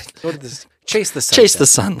sunlight. Go to this. Chase the sunset. Chase the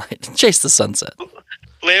sunlight. Chase the sunset.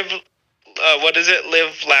 Live. What is it?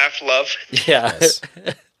 Live, laugh, love. Yeah. Yes.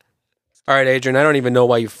 All right, Adrian. I don't even know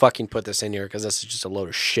why you fucking put this in here because this is just a load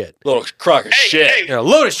of shit. Little crock of shit. Hey, You're a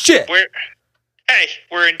load of shit.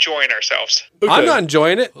 we're enjoying ourselves. I'm not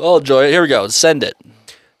enjoying it. I'll enjoy it. Here we go. Send it.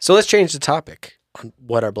 So let's change the topic on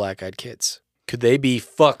what are black-eyed kids. Could they be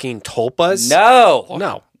fucking tulpas? No.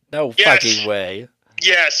 No. No Yes. fucking way.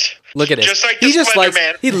 Yes. Look at this. Just like he the just Slender likes.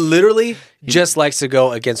 Man. He literally just likes to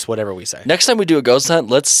go against whatever we say. Next time we do a ghost hunt,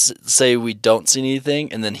 let's say we don't see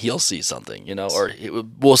anything, and then he'll see something, or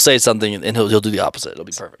we'll say something, and he'll do the opposite. It'll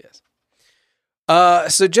be perfect.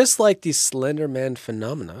 Yes. So just like the Slender Man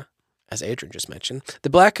phenomena, as Adrian just mentioned, the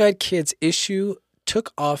black-eyed kids issue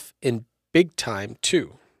took off in big time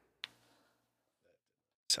too.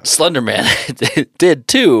 Slender Man did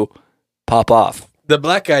too pop off. The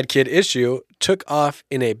black-eyed kid issue took off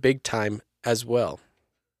in a big time as well.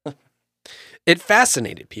 It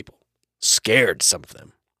fascinated people, scared some of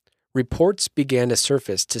them. Reports began to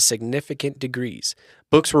surface to significant degrees.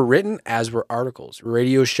 Books were written, as were articles.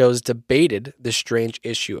 Radio shows debated the strange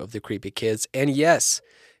issue of the creepy kids. And yes,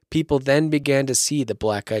 people then began to see the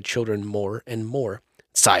black-eyed children more and more.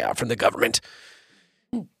 Psyop from the government.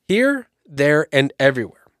 Here, there, and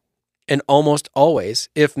everywhere. And almost always,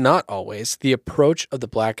 if not always, the approach of the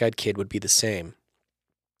black-eyed kid would be the same.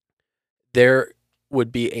 There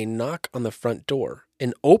would be a knock on the front door,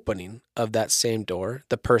 an opening of that same door.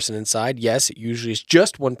 The person inside, yes, it usually is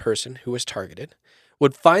just one person who was targeted,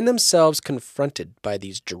 would find themselves confronted by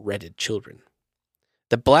these dreaded children.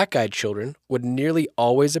 The black-eyed children would nearly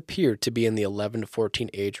always appear to be in the 11 to 14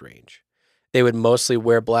 age range. They would mostly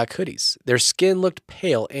wear black hoodies. Their skin looked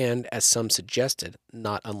pale and, as some suggested,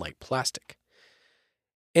 not unlike plastic.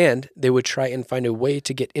 And they would try and find a way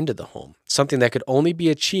to get into the home, something that could only be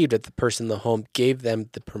achieved if the person in the home gave them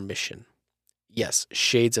the permission. Yes,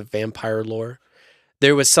 shades of vampire lore.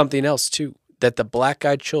 There was something else, too, that the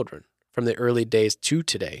black-eyed children, from the early days to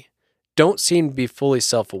today, don't seem to be fully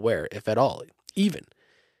self-aware, if at all, even.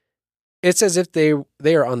 It's as if they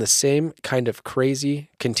are on the same kind of crazy,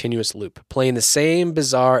 continuous loop, playing the same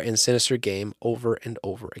bizarre and sinister game over and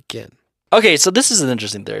over again. Okay, so this is an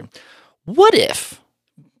interesting theory. What if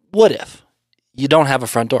you don't have a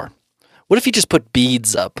front door? What if you just put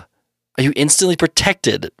beads up? Are you instantly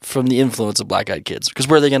protected from the influence of black-eyed kids? Because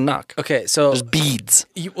where are they going to knock? Okay, so There's beads.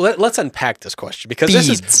 Let's unpack this question because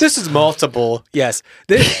Beads. this is multiple. Yes,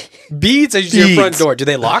 beads at your front door. Do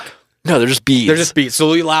they lock? No, they're just beads. They're just beads.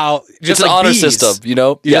 So you allow just it's an like honor bees. system, you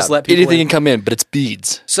know? You just let people anything in. can come in, but it's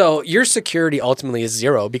beads. So your security ultimately is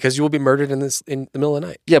zero because you will be murdered in the middle of the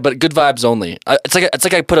night. Yeah, but good vibes only. It's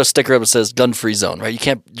like I put a sticker up that says gun-free zone, right? You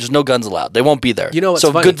can't. There's no guns allowed. They won't be there. You know what's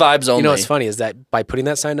so funny? good vibes only. You know what's funny is that by putting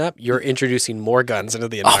that sign up, you're introducing more guns into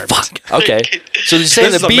the Oh environment. fuck. Okay. So you're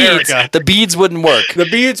saying This the is beads, America. the beads wouldn't work, The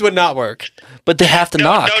beads would not work but they have to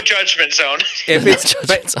knock. No judgment zone. if it's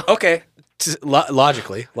Judgment zone. okay.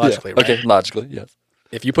 Logically, Yeah. right? Okay, logically, yes.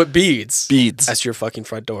 If you put beads, Beads. that's your fucking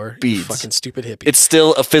front door. Beads. You fucking stupid hippie. It's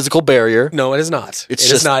still a physical barrier. No, it is not. It's It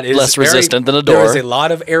just is not. It is less resistant than a There is door. a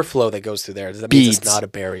lot of airflow that goes through there. That means it's Beads. not a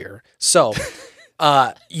barrier. So,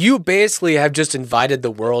 you basically have just invited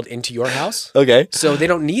the world into your house. Okay. So they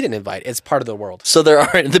don't need an invite. It's part of the world. So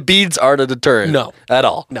the beads aren't a deterrent. No. At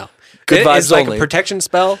all. No. Good vibes It's like only. a protection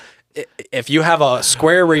spell. If you have a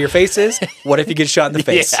square where your face is, what if you get shot in the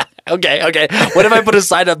face? Yeah. Okay. What if I put a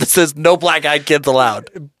sign up that says no black-eyed kids allowed?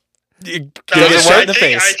 You I, get shot in the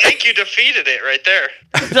think, face. I think you defeated it right there.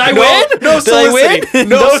 Did I No- win? no Did I win? soliciting.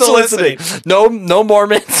 No soliciting. No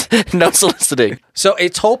Mormons. No soliciting. So a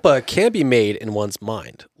tulpa can be made in one's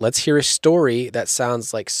mind. Let's hear a story that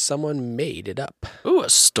sounds like someone made it up. Ooh, a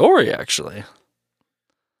story actually.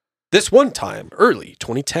 This one time, early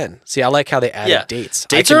 2010. See, I like how they added Yeah. dates.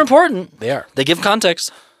 Dates are important. They are. They give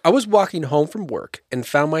context. I was walking home from work and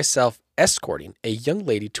found myself escorting a young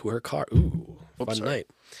lady to her car. Ooh, fun sorry. night.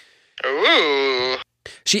 Ooh.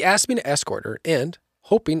 She asked me to escort her, and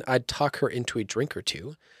hoping I'd talk her into a drink or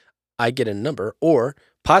two, I get a number or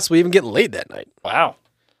possibly even get laid that night. Wow.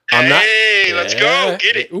 I'm not- Hey, let's go.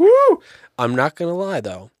 Get it. Woo! I'm not going to lie,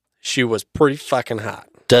 though. She was pretty fucking hot.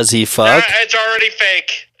 Does he fuck? It's already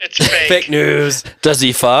fake. It's fake. Fake news. Does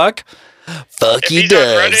he fuck? Fuck If he he's on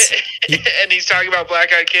does. Reddit and he's talking about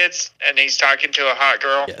black-eyed kids and he's talking to a hot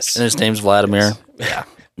girl, Yes. And his name's Vladimir. Yeah.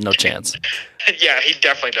 No chance. yeah, he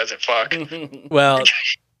definitely doesn't fuck. Well,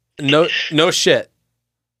 no shit.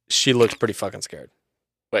 She looks pretty fucking scared.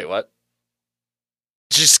 Wait, what?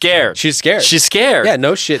 She's scared. She's scared. She's scared. Yeah,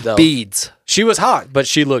 no shit though. Beads. She was hot, but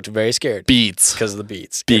she looked very scared Beads. because of the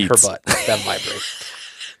beads. Beads. In her butt that vibrate.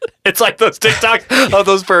 It's like those TikToks of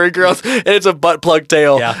those furry girls, and it's a butt plug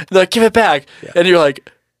tail. Yeah. They're like, give it back. Yeah. And you're like,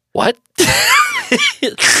 what?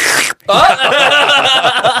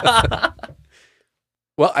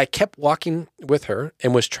 Well, I kept walking with her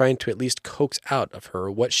and was trying to at least coax out of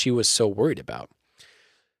her what she was so worried about.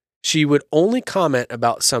 She would only comment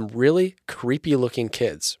about some really creepy looking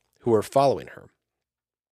kids who were following her.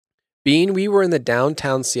 Being we were in the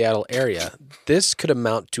downtown Seattle area, this could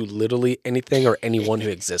amount to literally anything or anyone who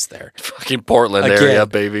exists there. Fucking Portland Again. area,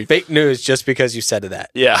 baby. Fake news just because you said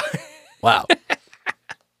that. Yeah. Wow.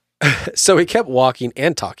 So we kept walking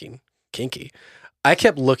and talking. Kinky. I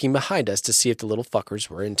kept looking behind us to see if the little fuckers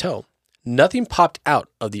were in tow. Nothing popped out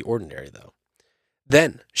of the ordinary, though.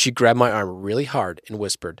 Then she grabbed my arm really hard and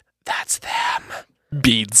whispered, "That's them."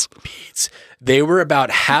 Beads. Beads. They were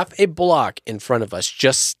about half a block in front of us,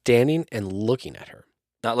 just standing and looking at her.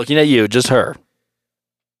 Not looking at you, just her.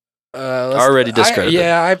 Already discredited.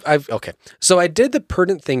 I've okay. So I did the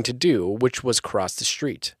prudent thing to do, which was cross the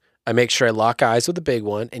street. I make sure I lock eyes with the big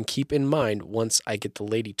one and keep in mind once I get the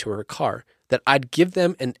lady to her car that I'd give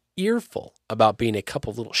them an earful about being a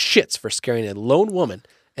couple of little shits for scaring a lone woman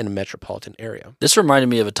in a metropolitan area. This reminded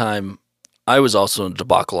me of a time I was also in a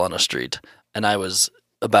debacle on a street, and I was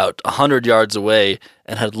about 100 yards away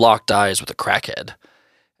and had locked eyes with a crackhead.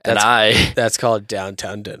 That's called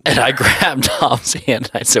downtown Denver. And I grabbed Tom's hand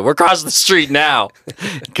and I said, "We're crossing the street now,"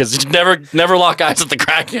 because you never lock eyes with the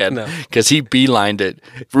crackhead, because he beelined it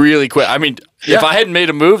really quick. I mean, if I hadn't made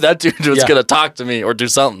a move, that dude was gonna talk to me or do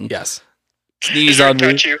something. Yes, sneeze on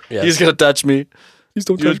me. Yes. He's gonna touch me. Please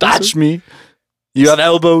don't touch me. You have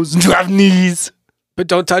elbows and you have knees, but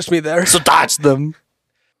don't touch me there. So touch them.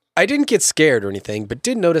 I didn't get scared or anything, but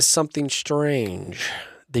did notice something strange.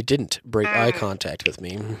 They didn't break eye contact with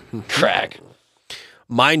me. Crack.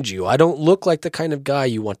 Mind you, I don't look like the kind of guy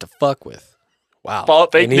you want to fuck with. Wow. Well,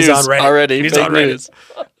 fake news already. He's on Reddit.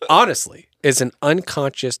 Honestly, it's an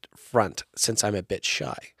unconscious front since I'm a bit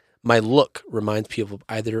shy. My look reminds people of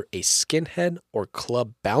either a skinhead or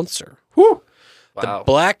club bouncer. Whew. Wow. The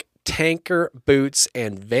black tanker boots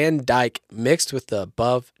and Van Dyke mixed with the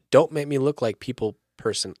above don't make me look like people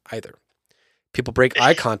person either. People break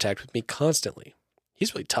eye contact with me constantly.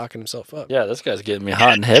 He's really talking himself up. Yeah, this guy's getting me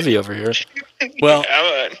hot and heavy over here. Well,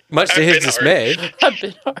 much to his dismay,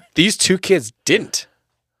 these two kids didn't.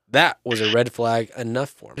 That was a red flag enough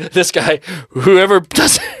for me. This guy, whoever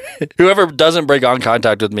doesn't break eye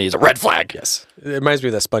contact with me is a red flag. Yes. It reminds me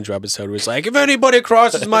of that SpongeBob episode where it's like, if anybody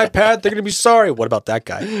crosses my path, they're going to be sorry. What about that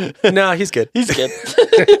guy? No, he's good. He's good.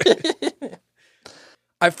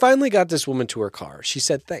 I finally got this woman to her car. She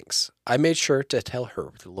said thanks. I made sure to tell her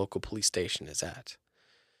where the local police station is at,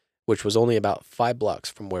 which was only about 5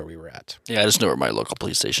 blocks from where we were at. Yeah, I just know where my local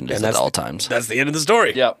police station is at all times. That's the end of the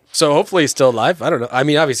story. Yeah. So hopefully he's still alive. I don't know. I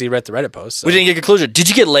mean, obviously he read the Reddit post. So. We didn't get a conclusion. Did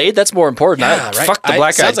you get laid? That's more important. Yeah, right. Fuck the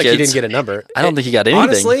black-eyed sounds like kids. he didn't get a number. I don't think he got anything.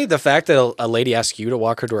 Honestly, the fact that a lady asked you to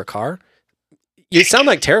walk her to her car, you sound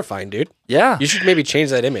like terrifying, dude. Yeah. You should maybe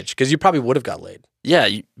change that image because you probably would have got laid. Yeah,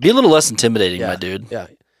 be a little less intimidating, my dude. Yeah.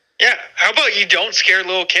 Yeah. How about you don't scare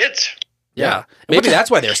little kids? Yeah. Maybe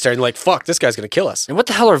that's why they're staring like, fuck, this guy's going to kill us. And what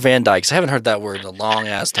the hell are Van Dykes? I haven't heard that word in a long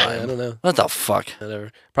ass time. I don't know. What the fuck?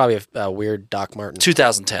 Whatever. Probably a weird Doc Martin.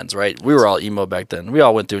 2010s, right? We were all emo back then. We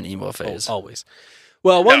all went through an emo phase. Oh, always.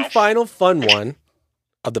 Well, one final fun one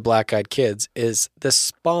of the Black Eyed Kids is the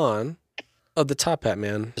spawn of the Top Hat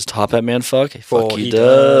Man. Does Top Hat Man fuck? Fuck, he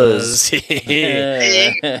does. He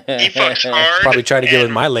fucks hard. Probably trying to get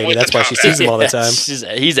with my lady. That's why she sees him all the time.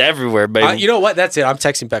 He's everywhere, baby. You know what? That's it. I'm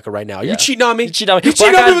texting Becca right now. You cheating on me? You cheating on me? You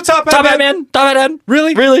cheating on me with Top Hat Man? Top Hat Man?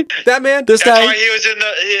 Really? Really? That man? This That's guy? why he was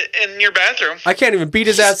in your bathroom. I can't even beat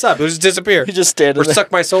his ass up. He'll just disappear. He just standing or there.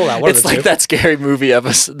 suck my soul out. One It's of the like two. that scary movie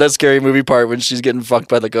episode, that scary movie part when she's getting fucked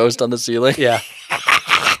by the ghost on the ceiling. Yeah.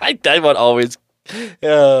 That one always.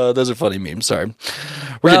 Those are funny memes. Sorry.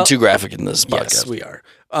 We're getting too graphic in this podcast. Yes, we are.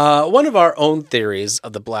 One of our own theories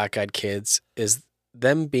of the Black Eyed Kids is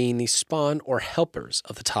them being the spawn or helpers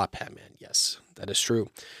of the Top Hat Man. Yes, that is true.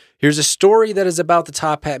 Here's a story that is about the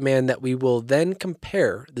Top Hat Man that we will then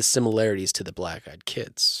compare the similarities to the Black Eyed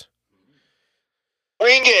Kids.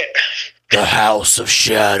 Wing it. The House of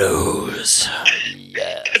Shadows.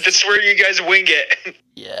 Yes. That's where you guys wing it.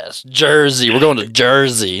 Yes. Jersey. We're going to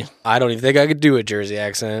Jersey. I don't even think I could do a Jersey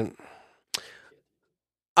accent.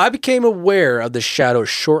 I became aware of the shadows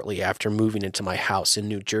shortly after moving into my house in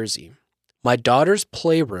New Jersey. My daughter's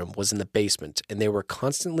playroom was in the basement, and they were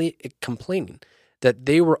constantly complaining that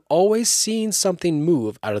they were always seeing something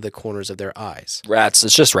move out of the corners of their eyes. Rats.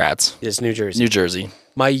 It's just rats. It's New Jersey. New Jersey.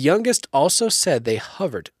 My youngest also said they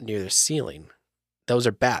hovered near the ceiling. Those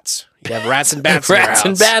are bats. You have rats and bats. Rats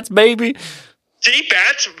and bats, baby. See,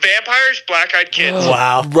 bats, vampires, black-eyed kids.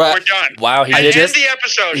 Wow. We're done. Wow, he I did end the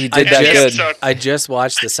episode. He did that good. I just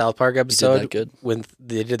watched the South Park episode good. when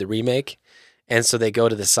they did the remake. And so they go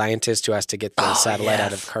to the scientist who has to get the satellite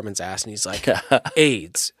out of Carmen's ass, and he's like,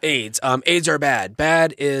 AIDS. AIDS are bad.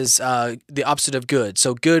 Bad is the opposite of good.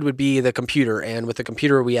 So good would be the computer, and with the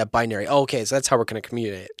computer we have binary. Oh, okay, so that's how we're going to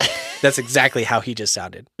communicate. That's exactly how he just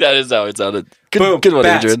sounded. That is how it sounded. Good, Boom. good one,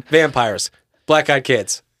 Bats, Adrian. vampires, black-eyed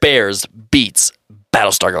kids. Bears beats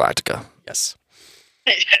Battlestar Galactica. Yes.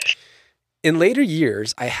 In later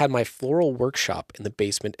years, I had my floral workshop in the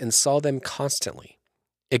basement and saw them constantly.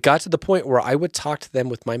 It got to the point where I would talk to them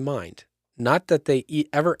with my mind. Not that they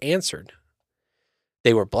ever answered.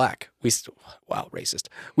 They were black. Wow, racist.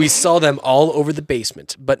 We saw them all over the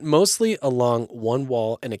basement, but mostly along one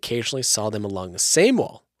wall and occasionally saw them along the same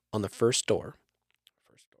wall on the first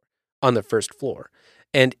floor.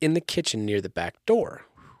 and in the kitchen near the back door.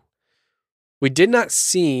 We did not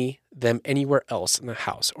see them anywhere else in the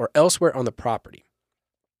house or elsewhere on the property.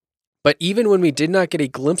 But even when we did not get a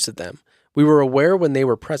glimpse of them, we were aware when they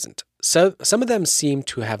were present. So, some of them seemed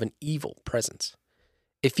to have an evil presence.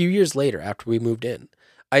 A few years later, after we moved in,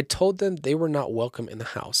 I told them they were not welcome in the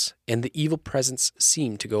house, and the evil presence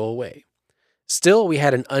seemed to go away. Still, we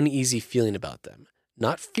had an uneasy feeling about them.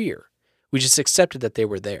 Not fear. We just accepted that they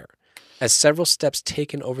were there, as several steps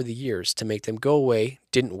taken over the years to make them go away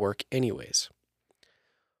didn't work anyways.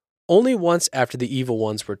 Only once after the evil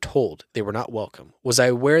ones were told they were not welcome was I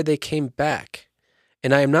aware they came back,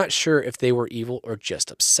 and I am not sure if they were evil or just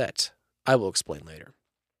upset. I will explain later.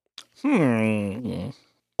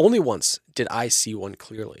 Only once did I see one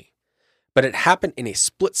clearly, but it happened in a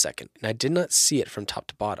split second, and I did not see it from top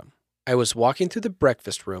to bottom. I was walking through the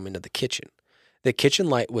breakfast room into the kitchen. The kitchen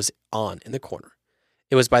light was on in the corner.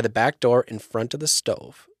 It was by the back door in front of the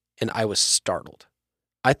stove, and I was startled.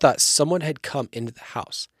 I thought someone had come into the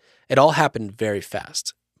house. It all happened very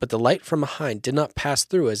fast, but the light from behind did not pass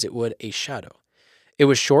through as it would a shadow. It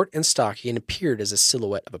was short and stocky and appeared as a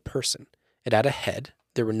silhouette of a person. It had a head.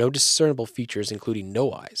 There were no discernible features, including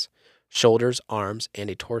no eyes, shoulders, arms, and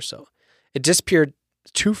a torso. It disappeared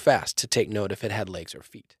too fast to take note if it had legs or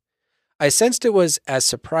feet. I sensed it was as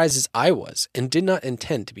surprised as I was and did not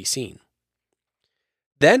intend to be seen.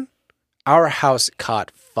 Then, our house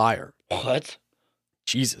caught fire. What?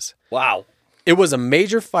 Jesus. Wow. It was a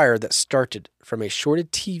major fire that started from a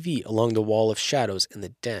shorted TV along the wall of shadows in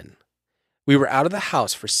the den. We were out of the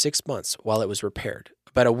house for 6 months while it was repaired.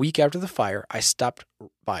 About a week after the fire, I stopped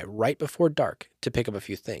by right before dark to pick up a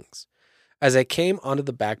few things. As I came onto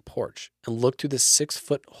the back porch and looked through the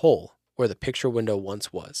 6-foot hole where the picture window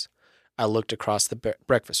once was, I looked across the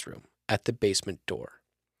breakfast room at the basement door.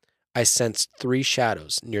 I sensed 3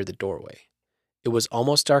 shadows near the doorway. It was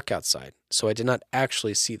almost dark outside, so I did not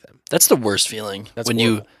actually see them. That's the worst feeling. That's when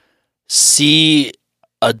horrible. you see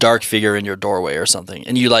a dark figure in your doorway or something,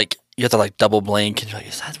 and you have to double blink, and you're like,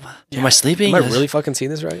 "Is that? Am I sleeping? Am I really fucking seeing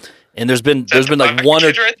this right?" And there's been like black-eyed one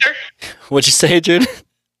or kid right there? what'd you say, Jude?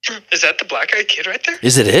 Is that the black-eyed kid right there?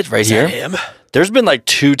 Is it right Is here? that him? There's been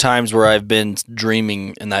 2 times where I've been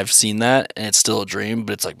dreaming and I've seen that, and it's still a dream,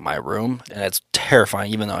 but it's my room, and it's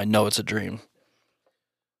terrifying, even though I know it's a dream.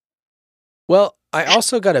 Well, I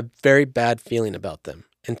also got a very bad feeling about them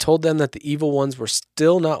and told them that the evil ones were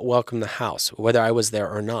still not welcome in the house, whether I was there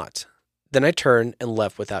or not. Then I turned and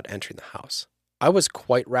left without entering the house. I was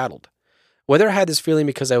quite rattled. Whether I had this feeling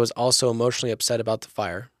because I was also emotionally upset about the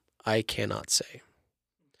fire, I cannot say.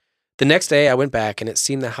 The next day, I went back, and it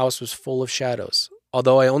seemed the house was full of shadows,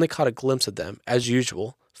 although I only caught a glimpse of them, as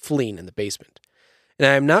usual, fleeing in the basement. And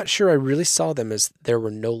I am not sure I really saw them as there were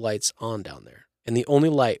no lights on down there, and the only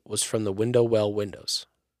light was from the window well windows.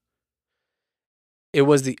 It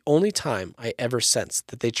was the only time I ever sensed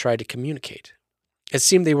that they tried to communicate. It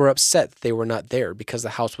seemed they were upset that they were not there because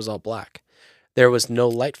the house was all black. There was no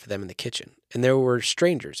light for them in the kitchen, and there were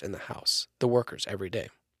strangers in the house, the workers, every day.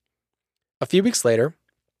 A few weeks later,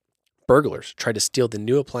 burglars tried to steal the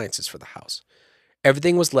new appliances for the house.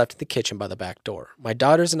 Everything was left in the kitchen by the back door. My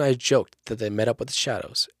daughters and I joked that they met up with the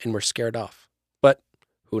shadows and were scared off. But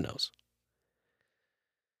who knows?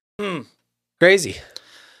 Crazy.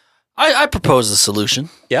 I propose a solution.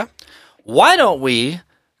 Yeah? Why don't we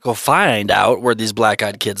go find out where these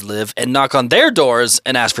black-eyed kids live and knock on their doors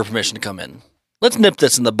and ask for permission to come in? Let's nip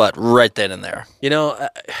this in the butt right then and there. You know,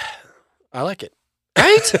 I like it.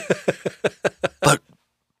 Right?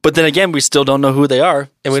 But then again, we still don't know who they are.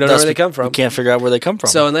 And we don't know where they come from. We can't figure out where they come from.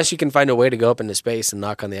 So unless you can find a way to go up into space and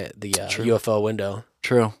knock on the UFO window.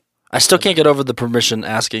 True. I still can't get over the permission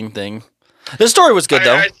asking thing. This story was good,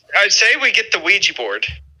 though. I'd say we get the Ouija board.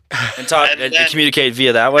 And talk and communicate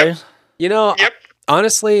via that way? You know, Yep.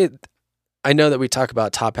 honestly, I know that we talk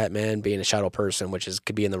about Top Hat Man being a shadow person, which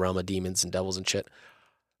could be in the realm of demons and devils and shit.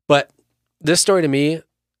 But this story to me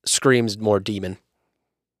screams more demon.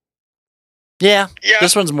 Yeah. Yeah.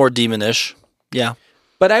 This one's more demonish. Yeah.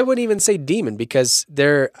 But I wouldn't even say demon because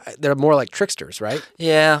they're more like tricksters, right?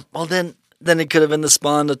 Yeah. Well, then it could have been the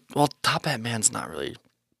spawn of, Top Hat Man's not really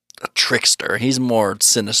a trickster. He's more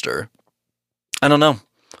sinister. I don't know.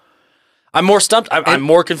 I'm more stumped. I'm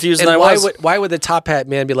more confused than I was. Why would the Top Hat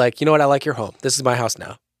Man be like, you know what, I like your home. This is my house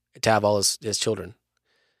now. To have all his children.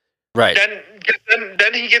 Right.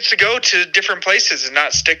 Then he gets to go to different places and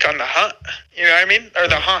not stick on the hunt. You know what I mean? Or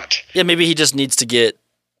the haunt. Yeah, maybe he just needs to get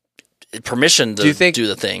permission to do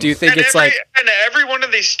the thing. Do you think And it's every one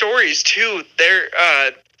of these stories too, they're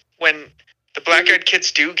when the black-eyed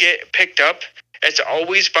kids do get picked up, it's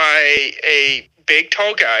always by a big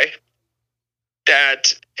tall guy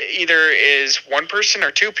that either is one person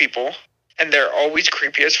or two people, and they're always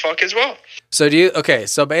creepy as fuck as well. So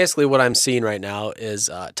so basically what I'm seeing right now is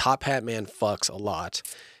Top Hat Man fucks a lot.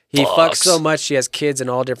 He fucks so much he has kids in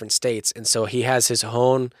all different states, and so he has his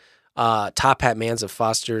own Top Hat Mans of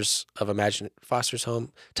Foster's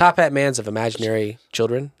home. Top Hat Mans of imaginary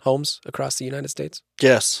children homes across the United States.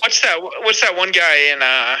 Yes. What's that one guy in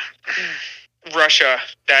Russia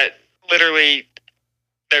that literally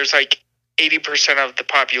there's like 80% of the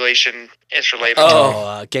population is related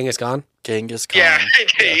to? Genghis Khan? Genghis Khan. Yeah,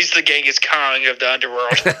 he's the Genghis Khan of the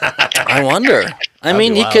underworld. I wonder. I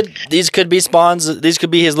mean, these could be spawns. These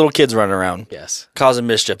could be his little kids running around. Yes. Causing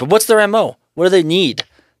mischief. But what's their MO? What do they need?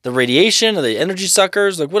 The radiation? Are they energy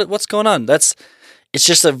suckers? Like what's going on? It's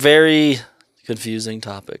just a very confusing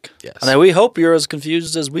topic. Yes. And we hope you're as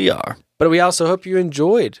confused as we are. But we also hope you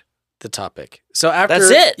enjoyed the topic. So after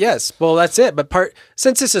that's it. Yes. Well, that's it. But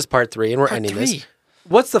since this is part 3 and we're ending this,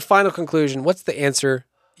 what's the final conclusion? What's the answer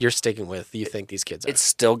you're sticking with? You think these kids are? It's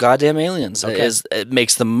still goddamn aliens. Okay. It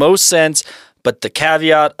makes the most sense, but the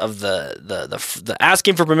caveat of the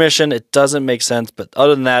asking for permission, it doesn't make sense. But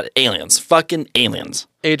other than that, aliens, fucking aliens.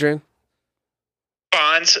 Adrian?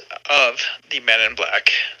 Bonds of the Men in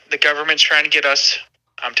Black. The government's trying to get us.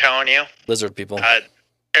 I'm telling you. Lizard people.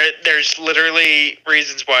 There's literally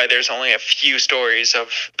reasons why there's only a few stories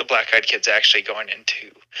of the black-eyed kids actually going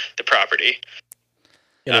into the property.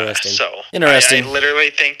 Interesting. Interesting. I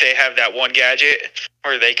literally think they have that one gadget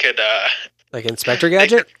where they could... like Inspector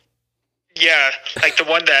Gadget? Like the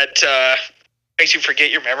one that makes you forget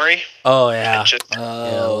your memory. Oh, yeah.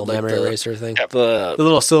 Like memory eraser thing. The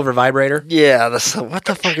little silver vibrator. Yeah, what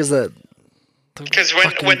the fuck is that? Because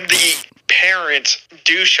when the parents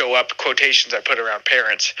do show up, quotations I put around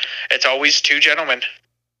parents, it's always two gentlemen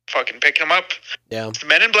fucking picking them up. Yeah. It's the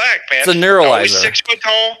Men in Black, man. It's a neuralizer. Always 6 foot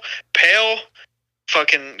tall, pale,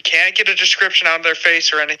 fucking can't get a description out of their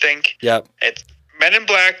face or anything. Yep. It's Men in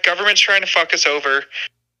Black, government's trying to fuck us over.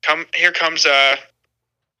 Here comes,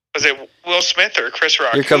 was it Will Smith or Chris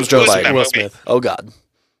Rock? Here comes Joe Biden. Will Smith. Oh, God.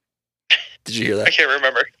 Did you hear that? I can't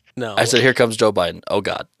remember. No. I said, here comes Joe Biden. Oh,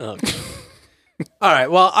 God. Okay. All right.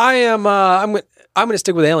 Well, I'm going to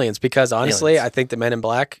stick with aliens because honestly, I think the Men in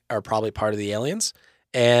Black are probably part of the aliens.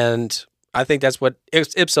 And I think that's what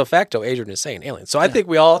ipso facto Adrian is saying, aliens. So I think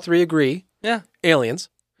we all three agree. Yeah. Aliens.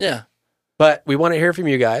 Yeah. But we want to hear from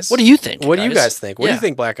you guys. What do you think? What do you guys think? What do you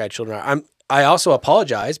think black-eyed children are? I also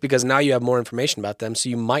apologize because now you have more information about them, so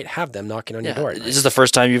you might have them knocking on your door. Is this the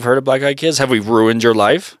first time you've heard of black-eyed kids? Have we ruined your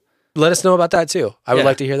life? Let us know about that too. I would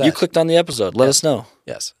like to hear that. You clicked on the episode. Let us know.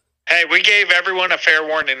 Yes. Hey, we gave everyone a fair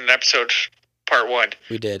warning in episode part 1.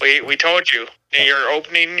 We did. We told you. You're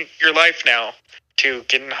opening your life now to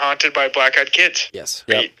getting haunted by black-eyed kids. Yes.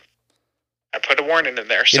 Yep. I put a warning in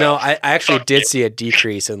there. So. You know, I actually did see a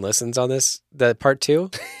decrease in listens on the part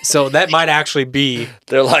 2. So that might actually be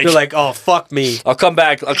they're like, oh, fuck me. I'll come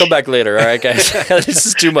back later. All right, guys. This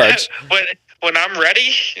is too much. When I'm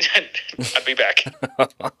ready, I'll be back.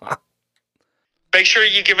 Make sure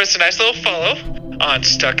you give us a nice little follow on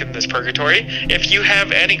Stuck in This Purgatory. If you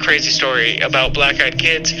have any crazy story about black-eyed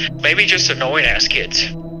kids, maybe just annoying-ass kids,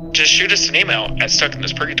 just shoot us an email at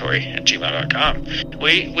stuckinthispurgatory@gmail.com.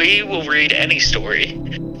 We will read any story,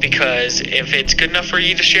 because if it's good enough for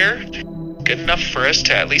you to share, good enough for us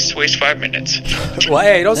to at least waste 5 minutes. Well,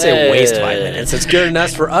 hey, don't say waste 5 minutes. It's good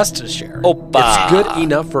enough for us to share. Opa. It's good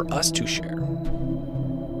enough for us to share.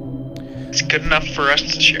 It's good enough for us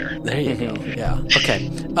to share. There you go. Yeah. Okay.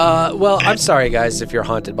 Well, I'm sorry, guys, if you're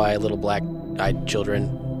haunted by little black-eyed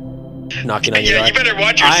children knocking on your door. You better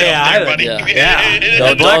watch yourself there, buddy.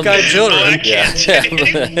 Yeah. Black-eyed children.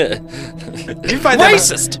 If you find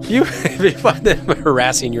racist. If you find them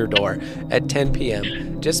harassing your door at 10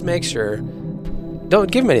 p.m., just make sure. Don't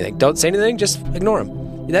give them anything. Don't say anything. Just ignore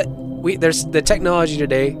them. There's the technology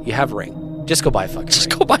today. You have a ring. Just go buy a fucking ring. Just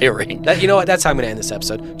go buy a ring. You know what? That's how I'm going to end this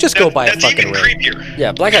episode. Just go buy a fucking ring. That's even creepier.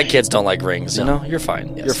 Yeah, black-eyed kids don't like rings. You know, you're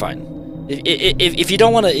fine. Yes. You're fine. If you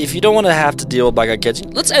don't want to have to deal with black-eyed kids,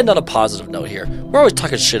 let's end on a positive note here. We're always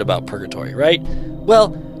talking shit about purgatory, right?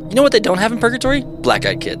 Well, you know what they don't have in purgatory?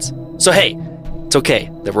 Black-eyed kids. So hey, it's okay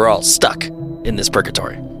that we're all stuck in this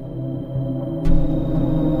purgatory.